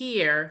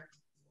here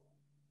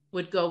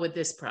would go with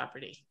this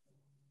property.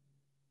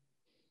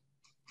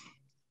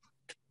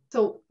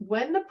 So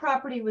when the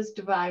property was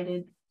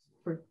divided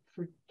for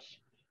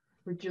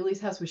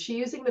Julie's house, was she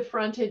using the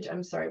frontage?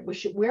 I'm sorry,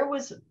 where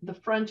was the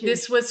frontage?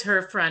 This was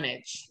her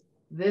frontage.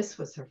 This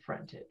was her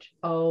frontage.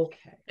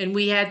 Okay. And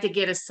we had to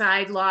get a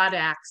side lot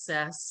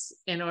access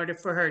in order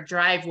for her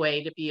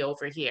driveway to be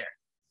over here.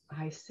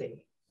 I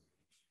see.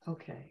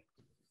 Okay.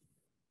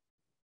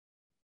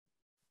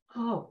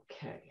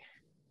 Okay.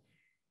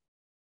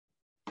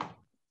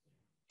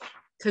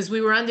 Because we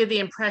were under the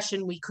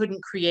impression we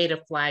couldn't create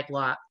a flag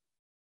lot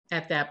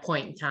at that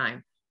point in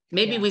time.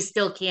 Maybe we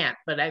still can't,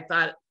 but I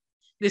thought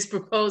this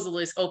proposal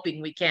is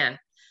hoping we can.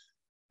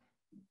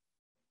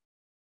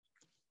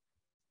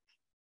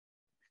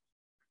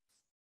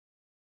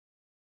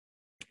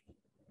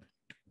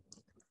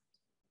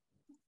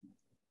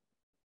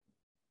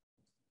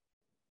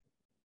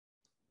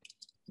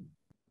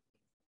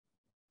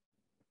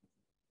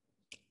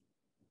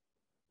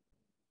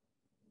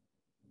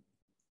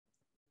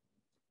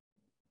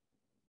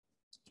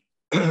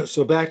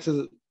 So back to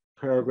the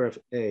paragraph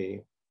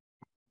A.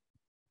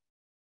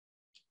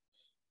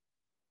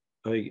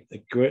 I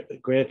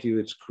grant you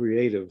it's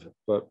creative,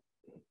 but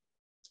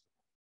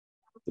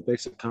the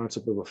basic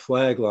concept of a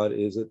flag lot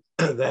is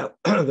that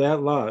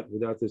that lot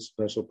without this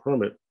special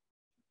permit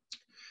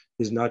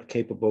is not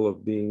capable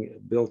of being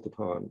built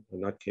upon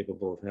and not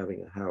capable of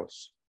having a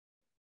house.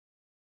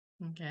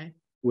 Okay.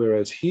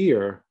 Whereas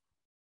here,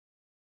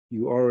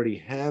 you already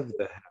have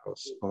the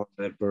house on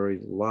that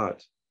buried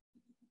lot,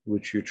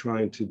 which you're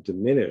trying to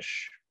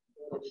diminish,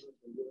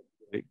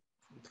 right?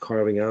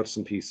 Carving out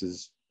some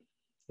pieces.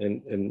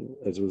 And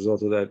as a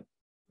result of that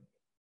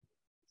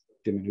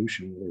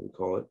diminution, we would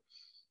call it,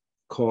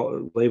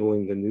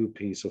 labeling the new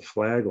piece a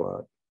flag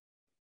lot.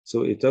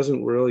 So it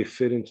doesn't really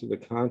fit into the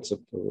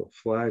concept of a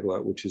flag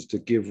lot, which is to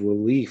give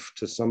relief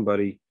to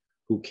somebody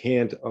who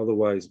can't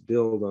otherwise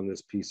build on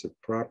this piece of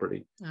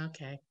property.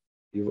 Okay.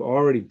 You've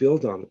already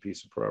built on the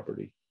piece of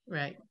property.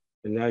 Right.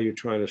 And now you're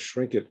trying to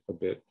shrink it a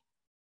bit.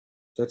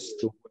 That's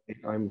the way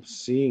I'm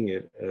seeing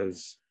it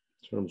as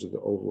in terms of the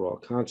overall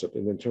concept.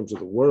 And in terms of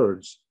the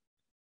words,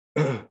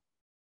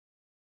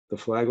 the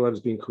flag lot is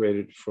being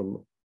created from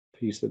a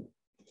piece that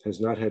has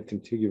not had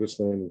contiguous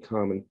land in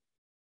common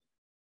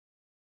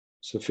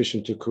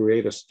sufficient to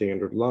create a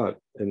standard lot.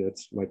 And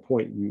that's my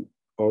point. You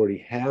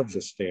already have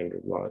the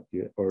standard lot.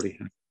 You already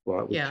have a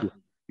lot with 200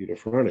 feet of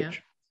frontage.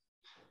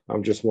 Yeah.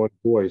 I'm just one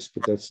voice,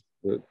 but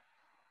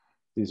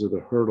these are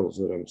the hurdles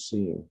that I'm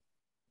seeing.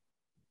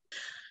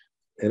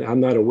 And I'm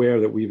not aware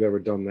that we've ever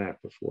done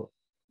that before.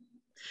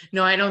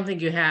 No, I don't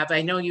think you have.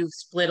 I know you've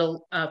split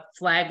a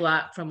flag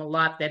lot from a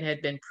lot that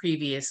had been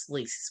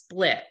previously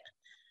split,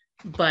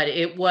 but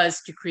it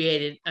was to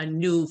create a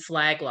new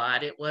flag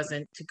lot. It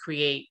wasn't to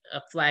create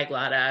a flag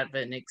lot out of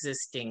an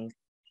existing.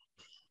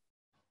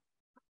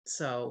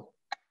 So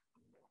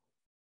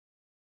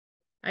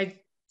I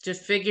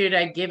just figured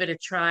I'd give it a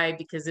try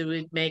because it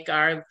would make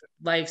our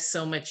life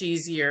so much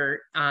easier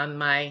on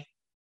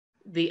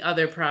the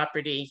other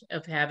property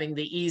of having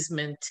the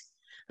easement.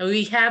 And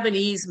we have an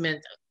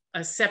easement,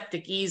 a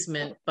septic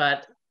easement,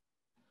 but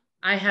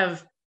I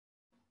have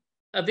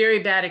a very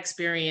bad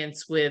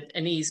experience with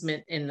an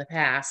easement in the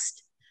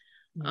past.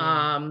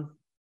 And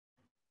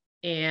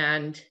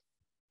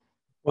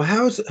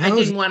well, I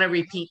didn't want to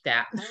repeat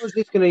that. How is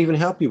this going to even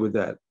help you with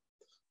that?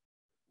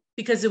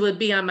 Because it would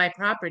be on my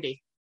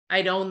property.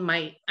 I'd own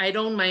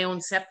my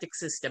own septic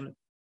system.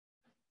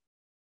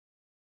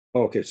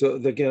 Okay, so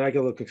again, I get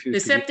a little confused. The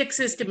septic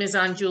system is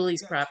on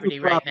Julie's property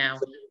right now.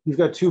 You've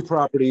got two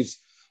properties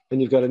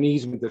and you've got an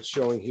easement that's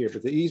showing here,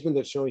 but the easement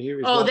that's showing here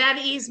is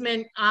that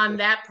easement on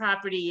that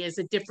property is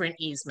a different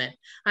easement.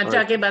 I'm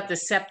talking about the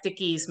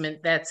septic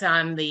easement that's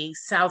on the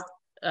south,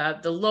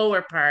 the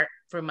lower part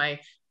for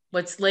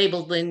what's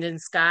labeled Linden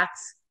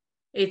Scott's.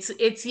 It's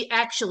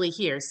actually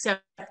here,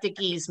 septic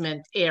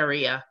easement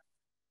area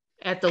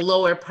at the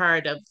lower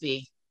part of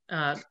the,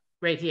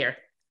 right here.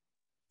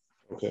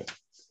 Okay.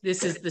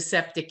 This is the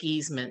septic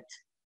easement.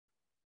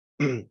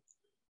 So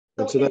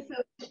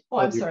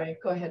I'm sorry.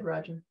 Go ahead,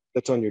 Roger.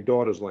 That's on your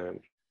daughter's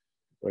land,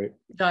 right?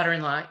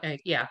 Daughter-in-law,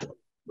 yeah.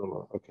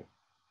 Okay.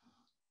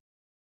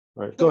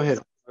 All right, go ahead,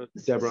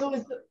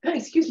 Deborah.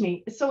 Excuse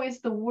me. So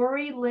is the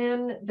worry,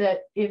 Lynn,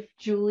 that if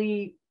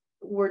Julie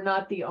were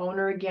not the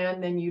owner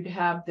again, then you'd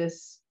have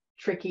this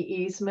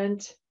tricky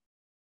easement?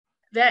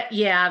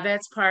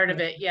 That's part of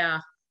it,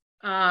 yeah.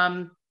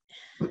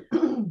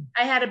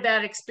 I had a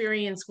bad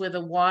experience with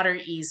a water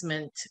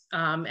easement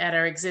at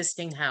our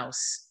existing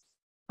house.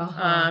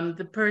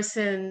 The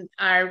person,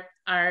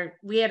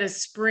 we had a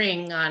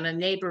spring on a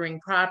neighboring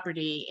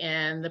property,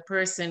 and the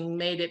person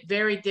made it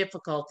very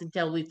difficult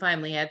until we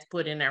finally had to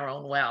put in our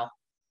own well.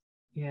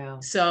 Yeah.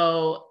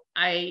 So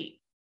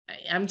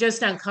I'm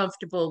just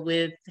uncomfortable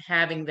with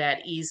having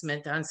that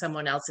easement on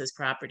someone else's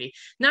property.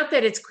 Not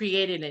that it's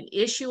created an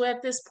issue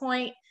at this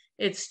point.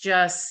 It's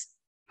just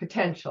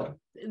potential.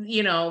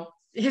 You know,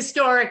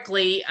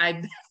 historically,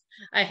 I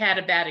had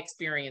a bad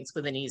experience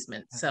with an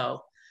easement.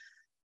 So.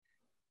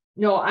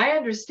 No, I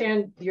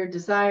understand your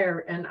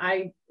desire, and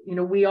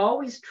we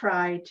always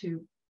try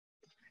to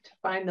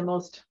find the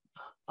most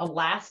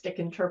elastic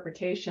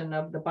interpretation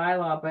of the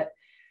bylaw, but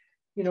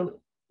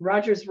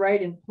Roger's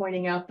right in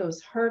pointing out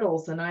those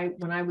hurdles, and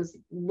when I was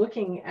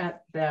looking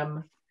at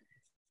them,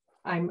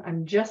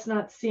 I'm just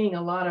not seeing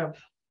a lot of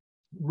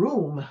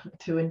room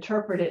to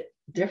interpret it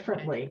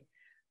differently.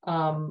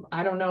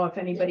 I don't know if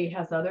anybody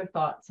has other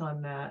thoughts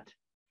on that.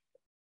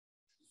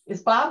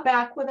 Is Bob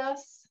back with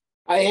us?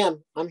 I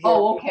am. I'm here.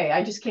 Oh, okay.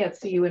 I just can't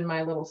see you in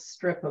my little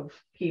strip of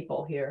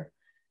people here.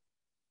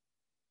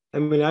 I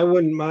mean, I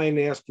wouldn't mind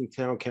asking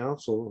town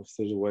council if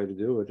there's a way to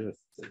do it.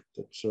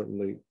 That's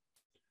certainly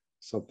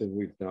something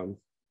we've done.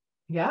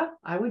 Yeah,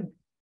 I would.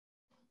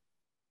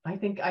 I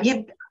think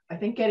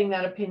getting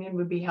that opinion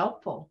would be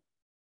helpful.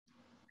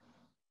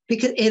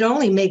 Because it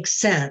only makes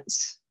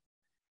sense.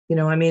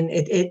 I mean,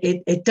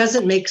 it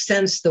doesn't make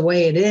sense the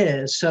way it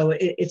is. So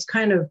it's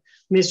kind of,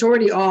 it's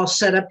already all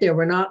set up there.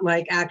 We're not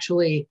like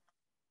actually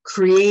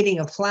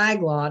creating a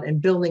flag lot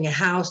and building a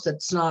house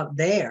that's not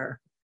there,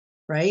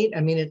 right?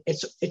 I mean,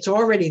 it's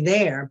already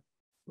there.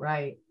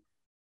 Right.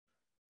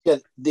 Yeah,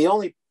 the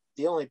only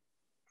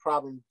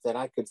problem that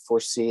I could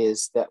foresee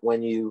is that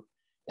when you,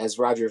 as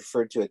Roger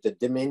referred to it, the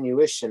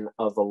diminution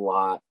of a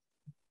lot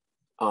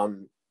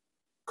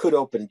could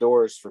open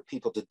doors for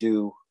people to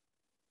do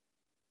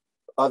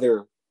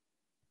other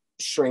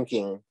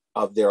shrinking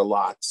of their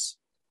lots.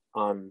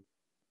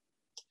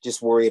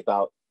 Just worry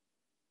about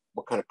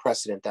what kind of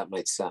precedent that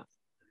might set.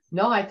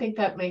 No, I think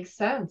that makes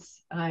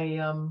sense.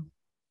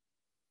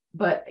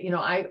 But you know,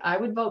 I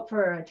would vote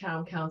for a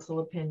town council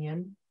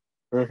opinion.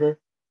 Mm-hmm.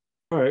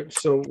 All right,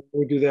 so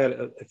we do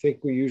that. I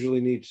think we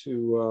usually need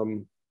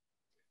to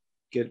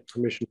get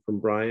permission from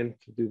Brian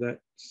to do that.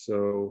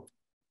 So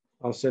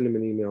I'll send him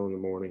an email in the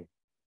morning.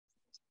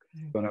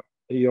 Okay. But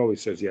he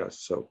always says yes,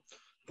 so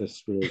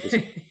that's really just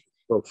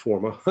pro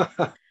forma.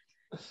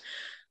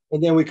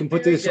 And then we can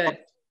put Very this on good.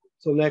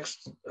 till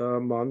next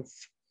month.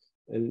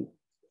 And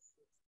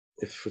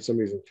if for some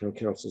reason town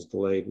council is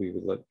delayed, we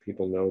would let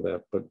people know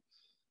that. But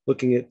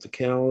looking at the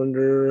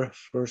calendar,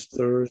 first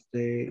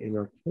Thursday in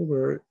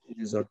October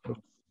is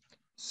October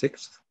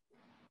 6th.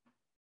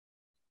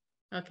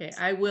 Okay,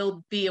 I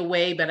will be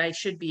away, but I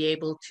should be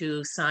able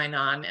to sign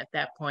on at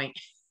that point.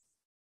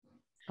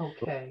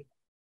 Okay.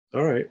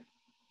 All right.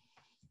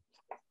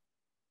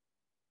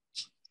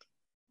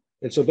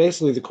 And so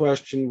basically the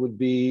question would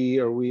be,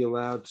 are we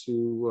allowed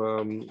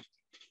to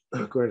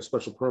grant a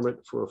special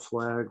permit for a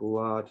flag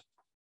lot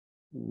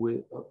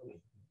with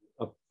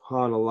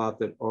upon a lot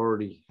that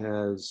already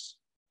has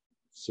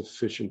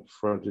sufficient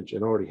frontage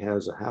and already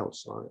has a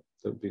house on it?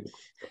 That would be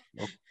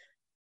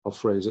I'll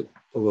phrase it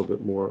a little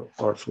bit more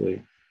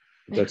artfully.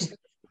 That's the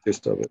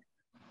gist of it.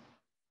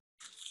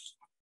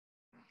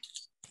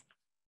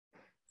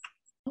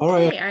 All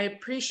right. Okay, I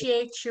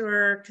appreciate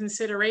your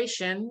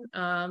consideration.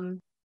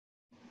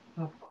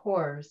 Of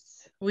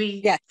course.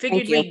 We Yes,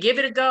 figured thank you. we'd give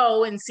it a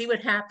go and see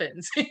what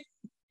happens.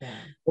 Yeah.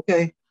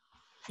 Okay.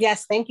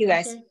 Yes, thank you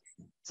guys. Okay.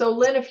 So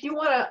Lynn, if you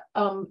want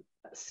to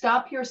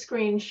stop your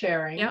screen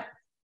sharing, Yep.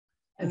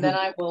 and then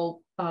I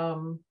will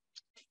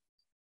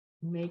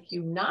make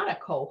you not a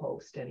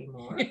co-host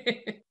anymore.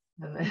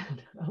 And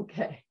then,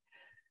 okay.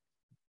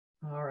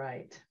 All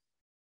right.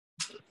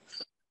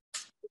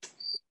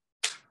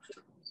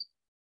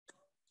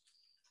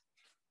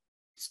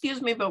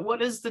 Excuse me, but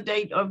what is the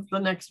date of the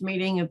next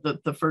meeting at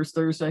the first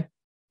Thursday?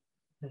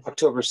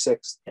 October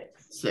 6th.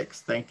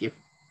 6th, thank you.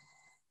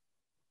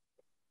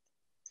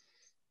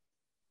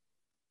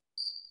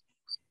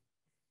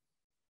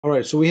 All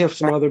right, so we have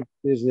some other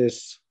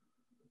business.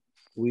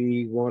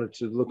 We wanted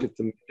to look at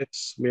the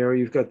minutes. Mary,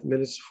 you've got the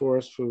minutes for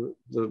us for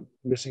the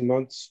missing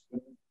months?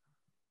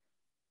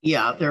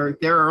 Yeah,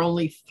 there are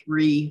only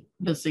 3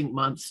 missing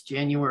months,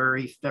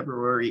 January,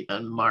 February,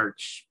 and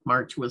March.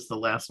 March was the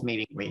last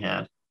meeting we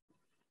had.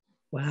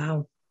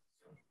 Wow.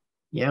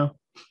 Yeah.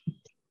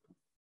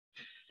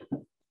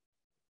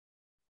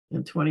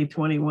 In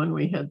 2021,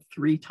 we had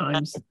 3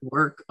 times the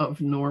work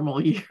of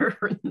normal year.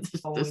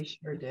 Oh, we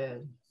sure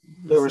did.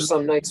 There were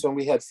some nights when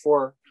we had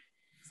four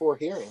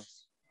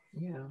hearings.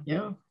 Yeah.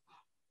 Yeah.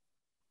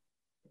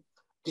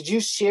 Did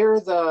you share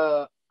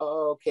the,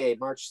 oh, okay,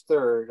 March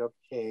 3rd.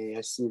 Okay,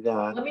 I see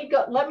that.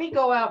 Let me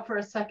go out for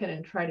a second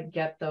and try to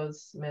get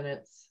those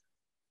minutes.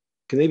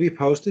 Can they be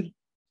posted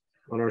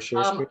on our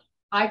share screen?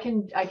 I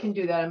can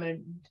do that. I'm going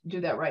to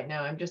do that right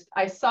now.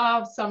 I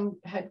saw some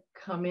had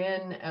come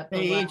in at the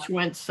They last. each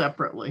went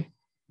separately.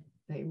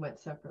 They went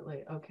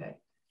separately. Okay.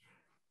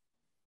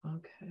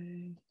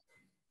 Okay.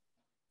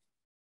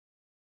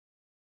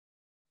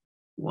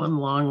 1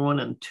 long one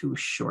and 2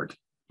 short.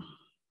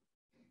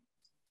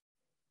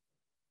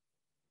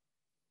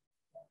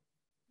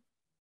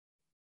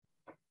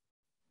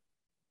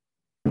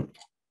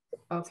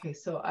 Okay,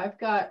 so I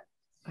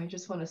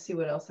just want to see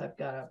what else I've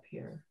got up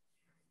here.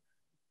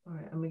 All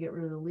right, I'm gonna get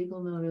rid of the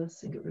legal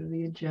notice and get rid of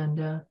the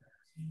agenda.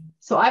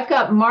 So I've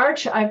got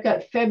March, I've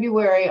got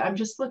February. I'm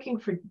just looking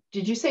for,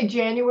 did you say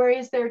January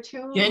is there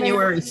too?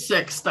 January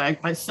 6th,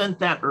 I sent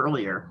that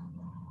earlier.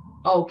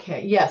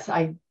 Okay, yes,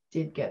 I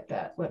did get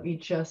that. Let me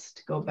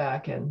just go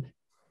back and,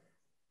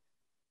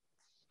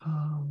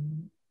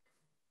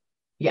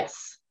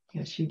 yes,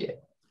 you did.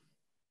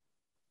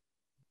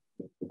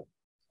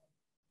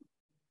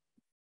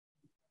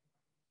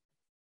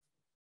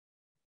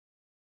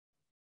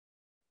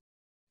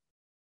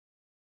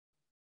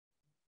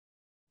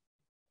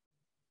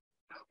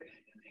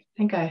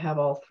 I think I have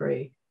all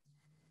 3.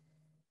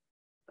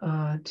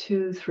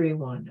 2, 3,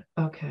 1.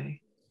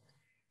 Okay.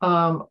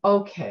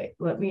 Okay,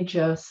 let me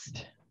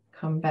just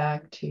come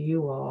back to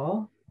you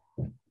all.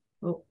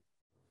 Oh.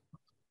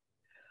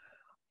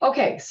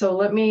 Okay, so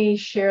let me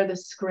share the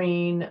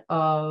screen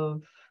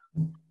of,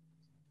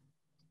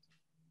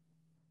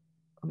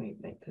 let me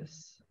make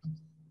this.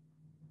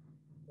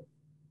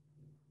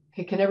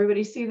 Okay, can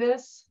everybody see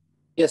this?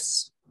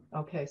 Yes.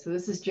 Okay, so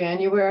this is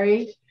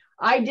January.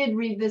 I did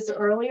read this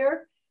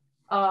earlier.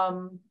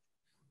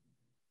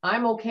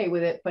 I'm okay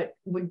with it, but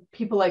would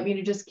people like me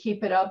to just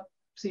keep it up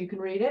so you can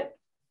read it?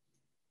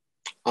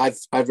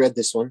 I've read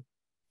this one.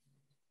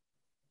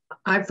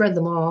 I've read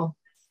them all.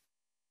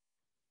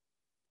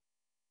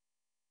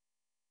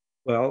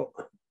 Well,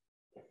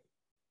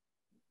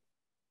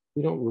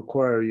 we don't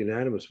require a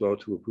unanimous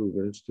vote to approve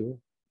minutes, do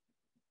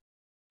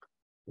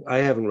we? I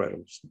haven't read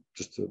them,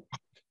 just to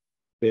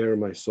bare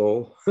my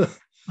soul.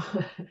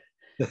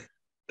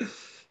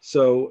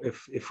 So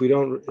if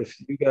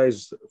you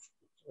guys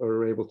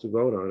are able to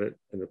vote on it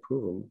and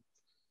approve them.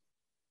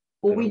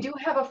 Well, we do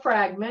have a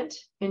fragment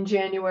in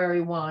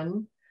January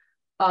 1.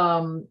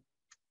 Tom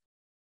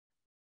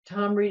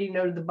Reedy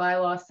noted the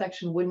bylaw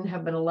section wouldn't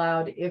have been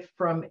allowed if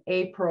from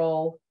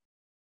April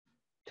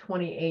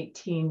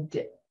 2018,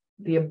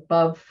 the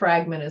above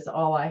fragment is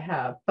all I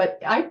have.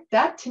 But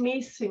that to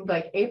me seemed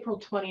like April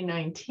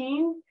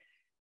 2019.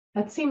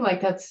 That seemed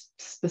like that's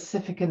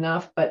specific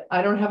enough, but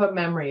I don't have a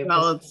memory of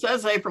Well, this. it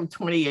says April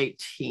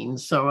 2018,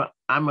 so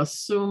I'm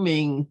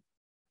assuming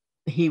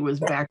he was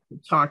back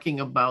talking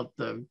about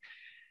the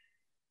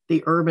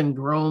urban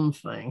grown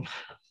thing.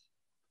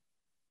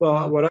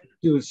 Well, what I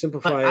do is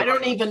simplify. I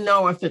don't even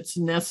know if it's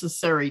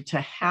necessary to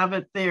have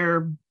it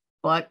there,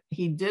 but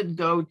he did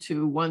go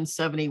to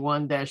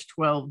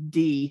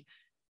 171-12D,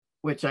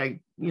 which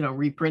I,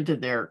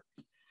 reprinted there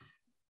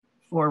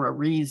for a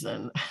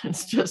reason.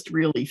 It's just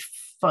really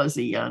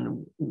fuzzy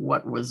on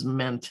what was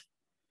meant.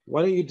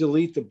 Why don't you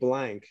delete the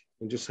blank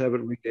and just have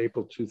it read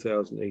April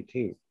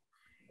 2018?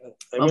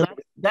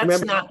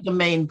 That's not the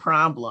main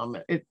problem.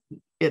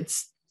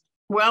 It's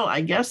well,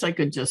 I guess I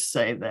could just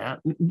say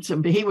that.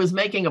 So he was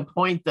making a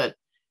point that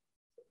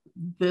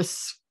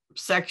this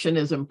section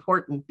is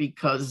important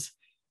because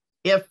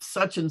if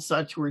such and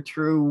such were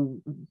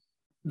true,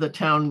 the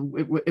town,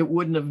 it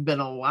wouldn't have been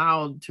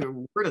allowed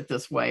to word it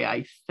this way,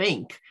 I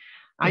think.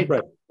 Right.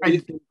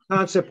 The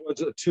concept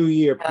was a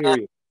 2-year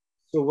period.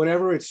 So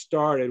whenever it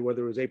started,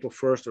 whether it was April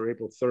 1st or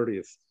April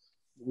 30th,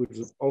 which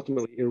was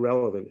ultimately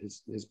irrelevant,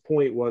 his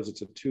point was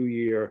it's a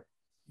 2-year.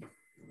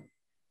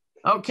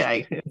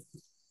 Okay.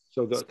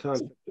 So the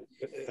concept,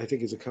 I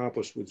think, is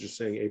accomplished with just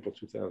saying April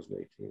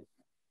 2018.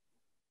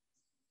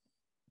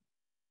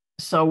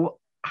 So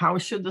how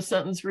should the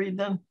sentence read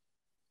then?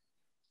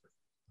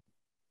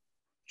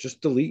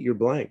 Just delete your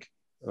blank.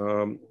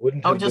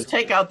 Just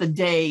take out the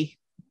day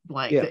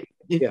blank.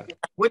 Yeah. It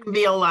wouldn't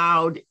be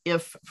allowed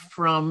if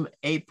from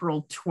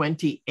April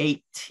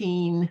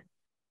 2018.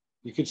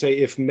 You could say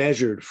if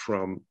measured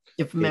from.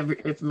 If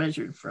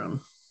measured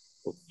from.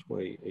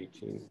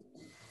 2018.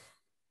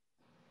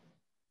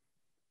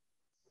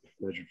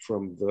 Measured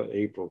from the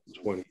April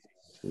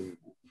 2018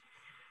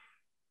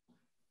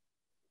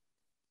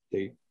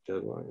 date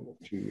deadline of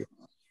 2 years.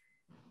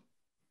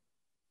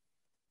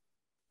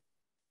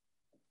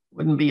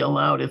 Wouldn't be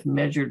allowed if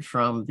measured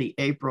from the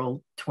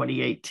April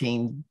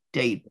 2018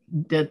 date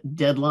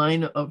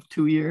deadline of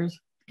 2 years.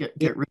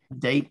 Get rid of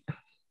date.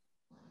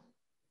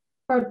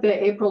 Or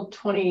the April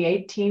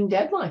 2018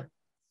 deadline.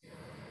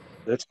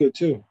 That's good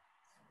too.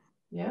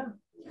 Yeah.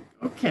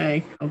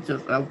 Okay,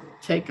 I'll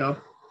take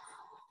up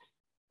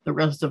the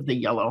rest of the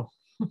yellow.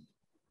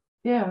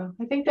 Yeah,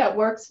 I think that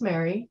works,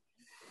 Mary.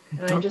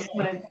 And I just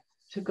wanted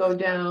to go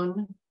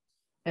down,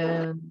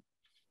 and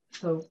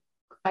so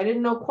I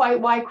didn't know quite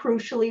why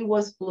crucially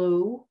was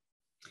blue.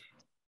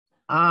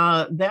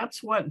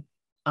 That's what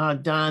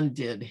Don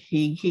did.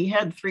 He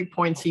had 3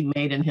 points he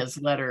made in his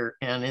letter,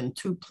 and in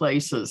 2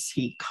 places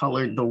he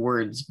colored the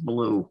words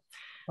blue.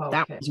 Okay.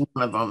 That was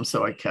one of them,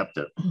 so I kept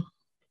it.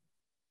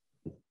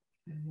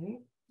 Okay.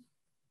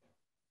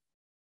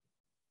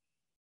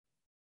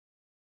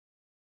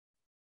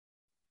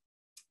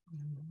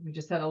 We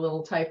just had a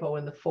little typo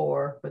in the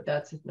 4, but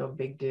that's no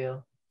big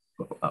deal.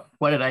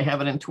 What, did I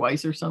have it in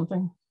twice or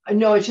something?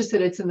 No, it's just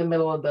that it's in the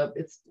middle of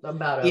it's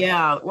about a.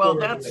 Yeah, well,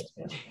 that's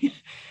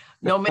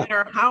no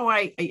matter how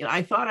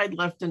I thought I'd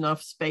left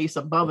enough space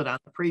above it on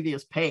the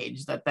previous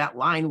page that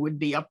line would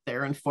be up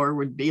there and 4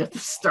 would be at the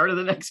start of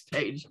the next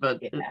page,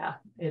 but yeah,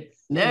 it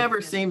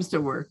never seems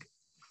to work.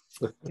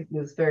 It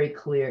was very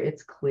clear.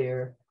 It's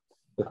clear.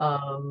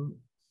 Then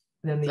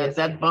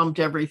that bumped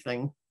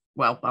everything.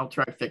 Well, I'll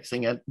try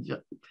fixing it.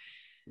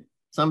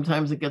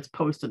 Sometimes it gets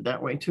posted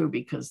that way too,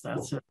 because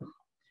that's it.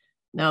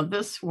 Now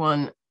this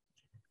one.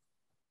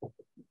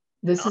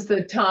 This is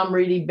the Tom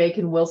Reedy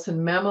Bacon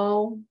Wilson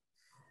memo.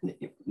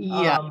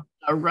 Yeah,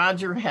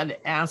 Roger had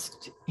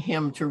asked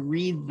him to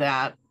read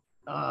that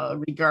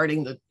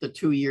regarding the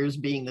 2 years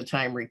being the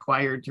time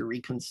required to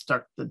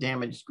reconstruct the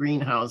damaged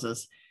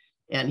greenhouses.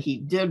 And he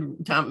did,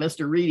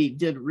 Mr. Reedy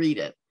did read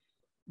it,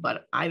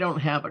 but I don't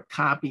have a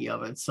copy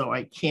of it, so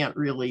I can't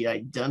really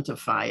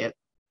identify it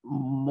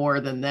more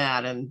than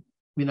that. And,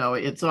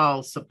 it's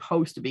all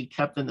supposed to be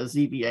kept in the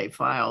ZBA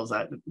files.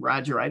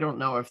 Roger, I don't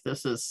know if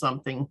this is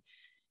something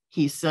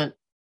he sent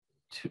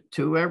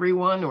to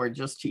everyone or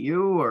just to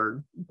you,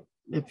 or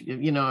if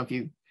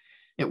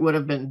it would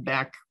have been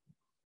back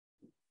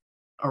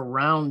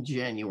around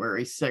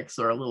January 6th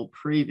or a little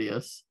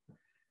previous.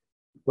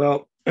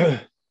 Well,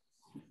 I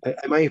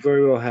might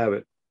very well have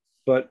it,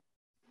 but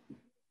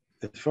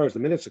as far as the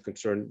minutes are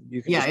concerned,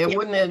 you can. Yeah, just it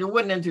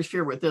wouldn't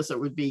interfere with this. It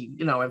would be,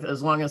 you know,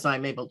 as long as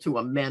I'm able to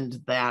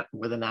amend that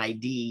with an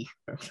ID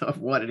of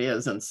what it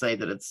is and say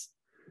that it's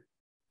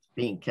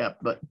being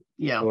kept. But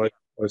yeah. Like,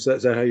 is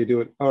that how you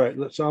do it? All right.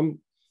 So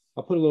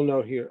I'll put a little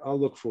note here. I'll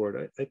look for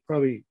it. I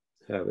probably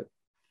have it.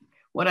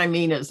 What I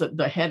mean is that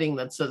the heading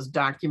that says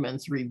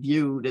documents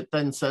reviewed, it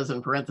then says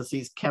in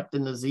parentheses kept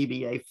in the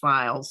ZBA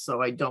files.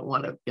 So I don't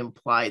want to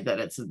imply that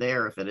it's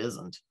there if it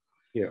isn't.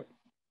 Yeah.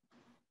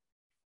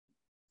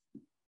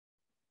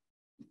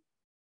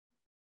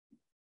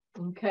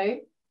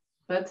 Okay,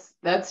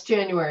 that's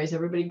January. Is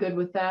everybody good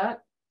with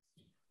that?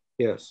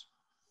 Yes.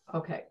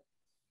 Okay.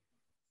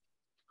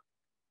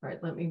 All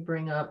right, let me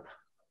bring up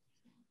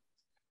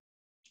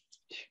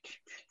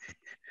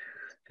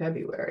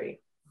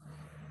February.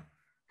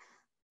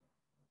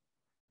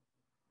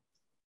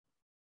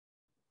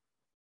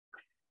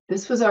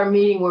 This was our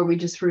meeting where we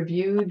just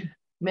reviewed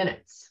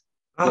minutes.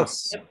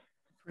 Yes. Yep,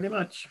 pretty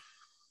much.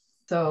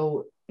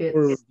 So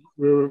it's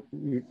we're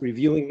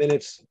reviewing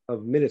minutes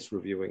of minutes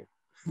reviewing.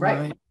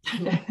 right.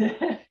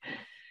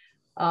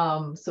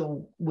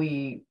 So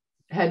we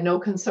had no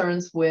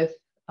concerns with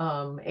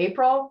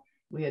April.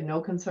 We had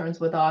no concerns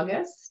with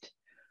August.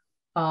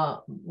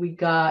 We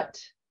got,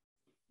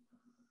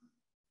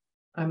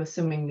 I'm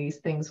assuming these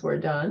things were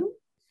done.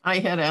 I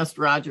had asked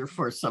Roger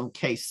for some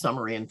case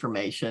summary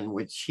information,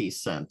 which he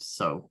sent.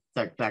 So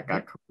that got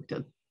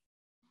corrected.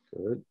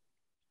 Good.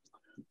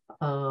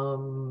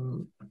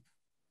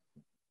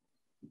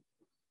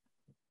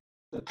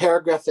 The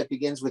paragraph that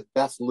begins with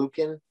Beth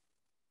Lucan,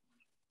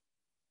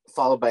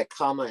 followed by a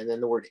comma and then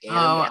the word and. Oh,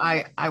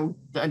 I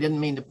didn't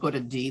mean to put a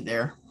D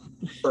there.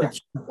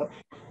 Correct.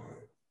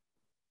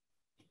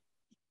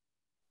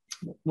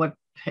 What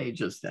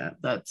page is that?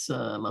 That's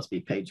must be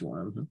page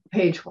 1.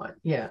 Page 1,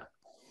 yeah.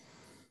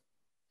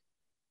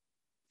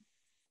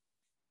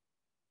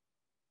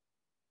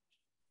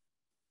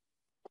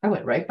 I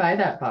went right by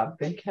that, Bob.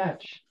 Good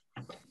catch.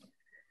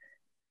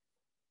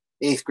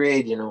 8th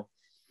grade, you know.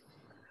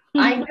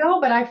 I know,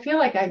 but I feel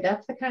like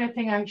that's the kind of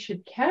thing I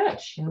should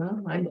catch, you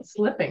know, I'm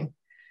slipping.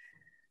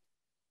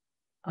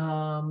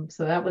 So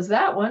that was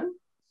that one.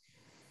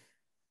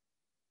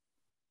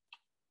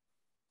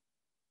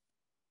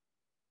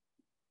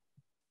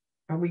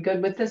 Are we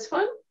good with this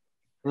one?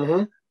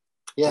 Mm-hmm.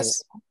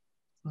 Yes.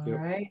 All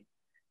right.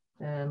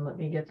 And let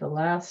me get the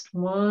last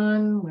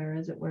one. Where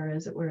is it? Where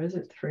is it? Where is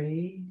it?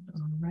 3.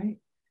 All right.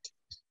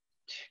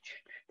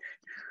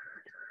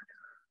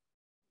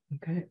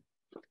 Okay.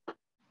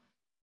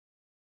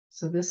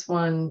 So this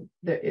one,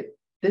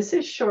 this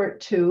is short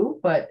too,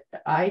 but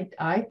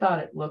I thought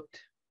it looked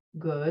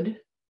good.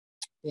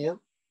 Yeah.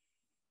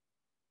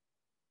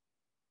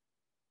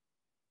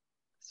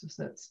 This was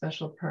that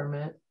special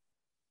permit.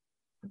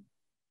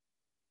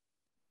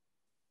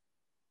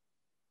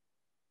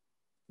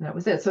 That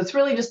was it. So it's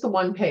really just the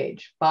one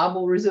page. Bob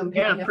will resume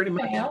picking up pretty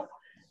much. mail.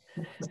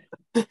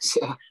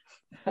 Yeah.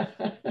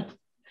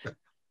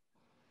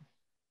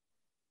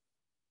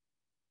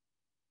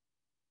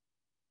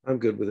 I'm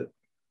good with it.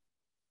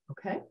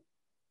 Okay.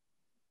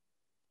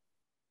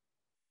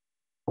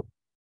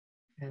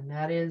 And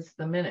that is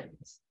the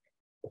minutes.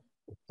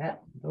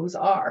 Those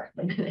are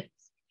the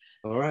minutes.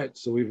 All right.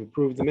 So we've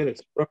approved the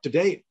minutes. We're up to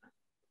date.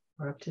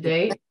 We're up to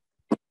date.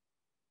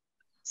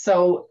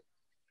 So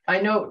I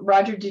know,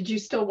 Roger, did you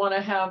still want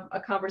to have a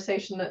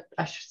conversation that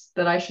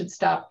I should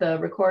stop the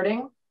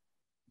recording?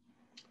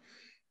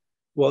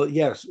 Well,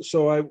 yes.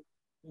 So I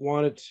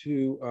wanted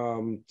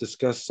to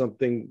discuss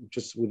something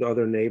just with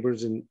other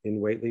neighbors in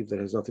Whately that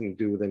has nothing to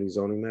do with any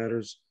zoning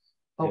matters.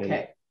 Okay.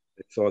 And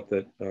I thought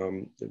that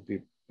it'd be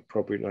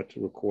appropriate not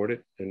to record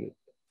it. And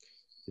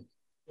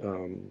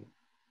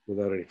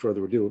without any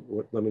further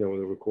ado, let me know when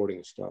the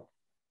recording is stopped.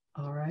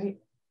 All right.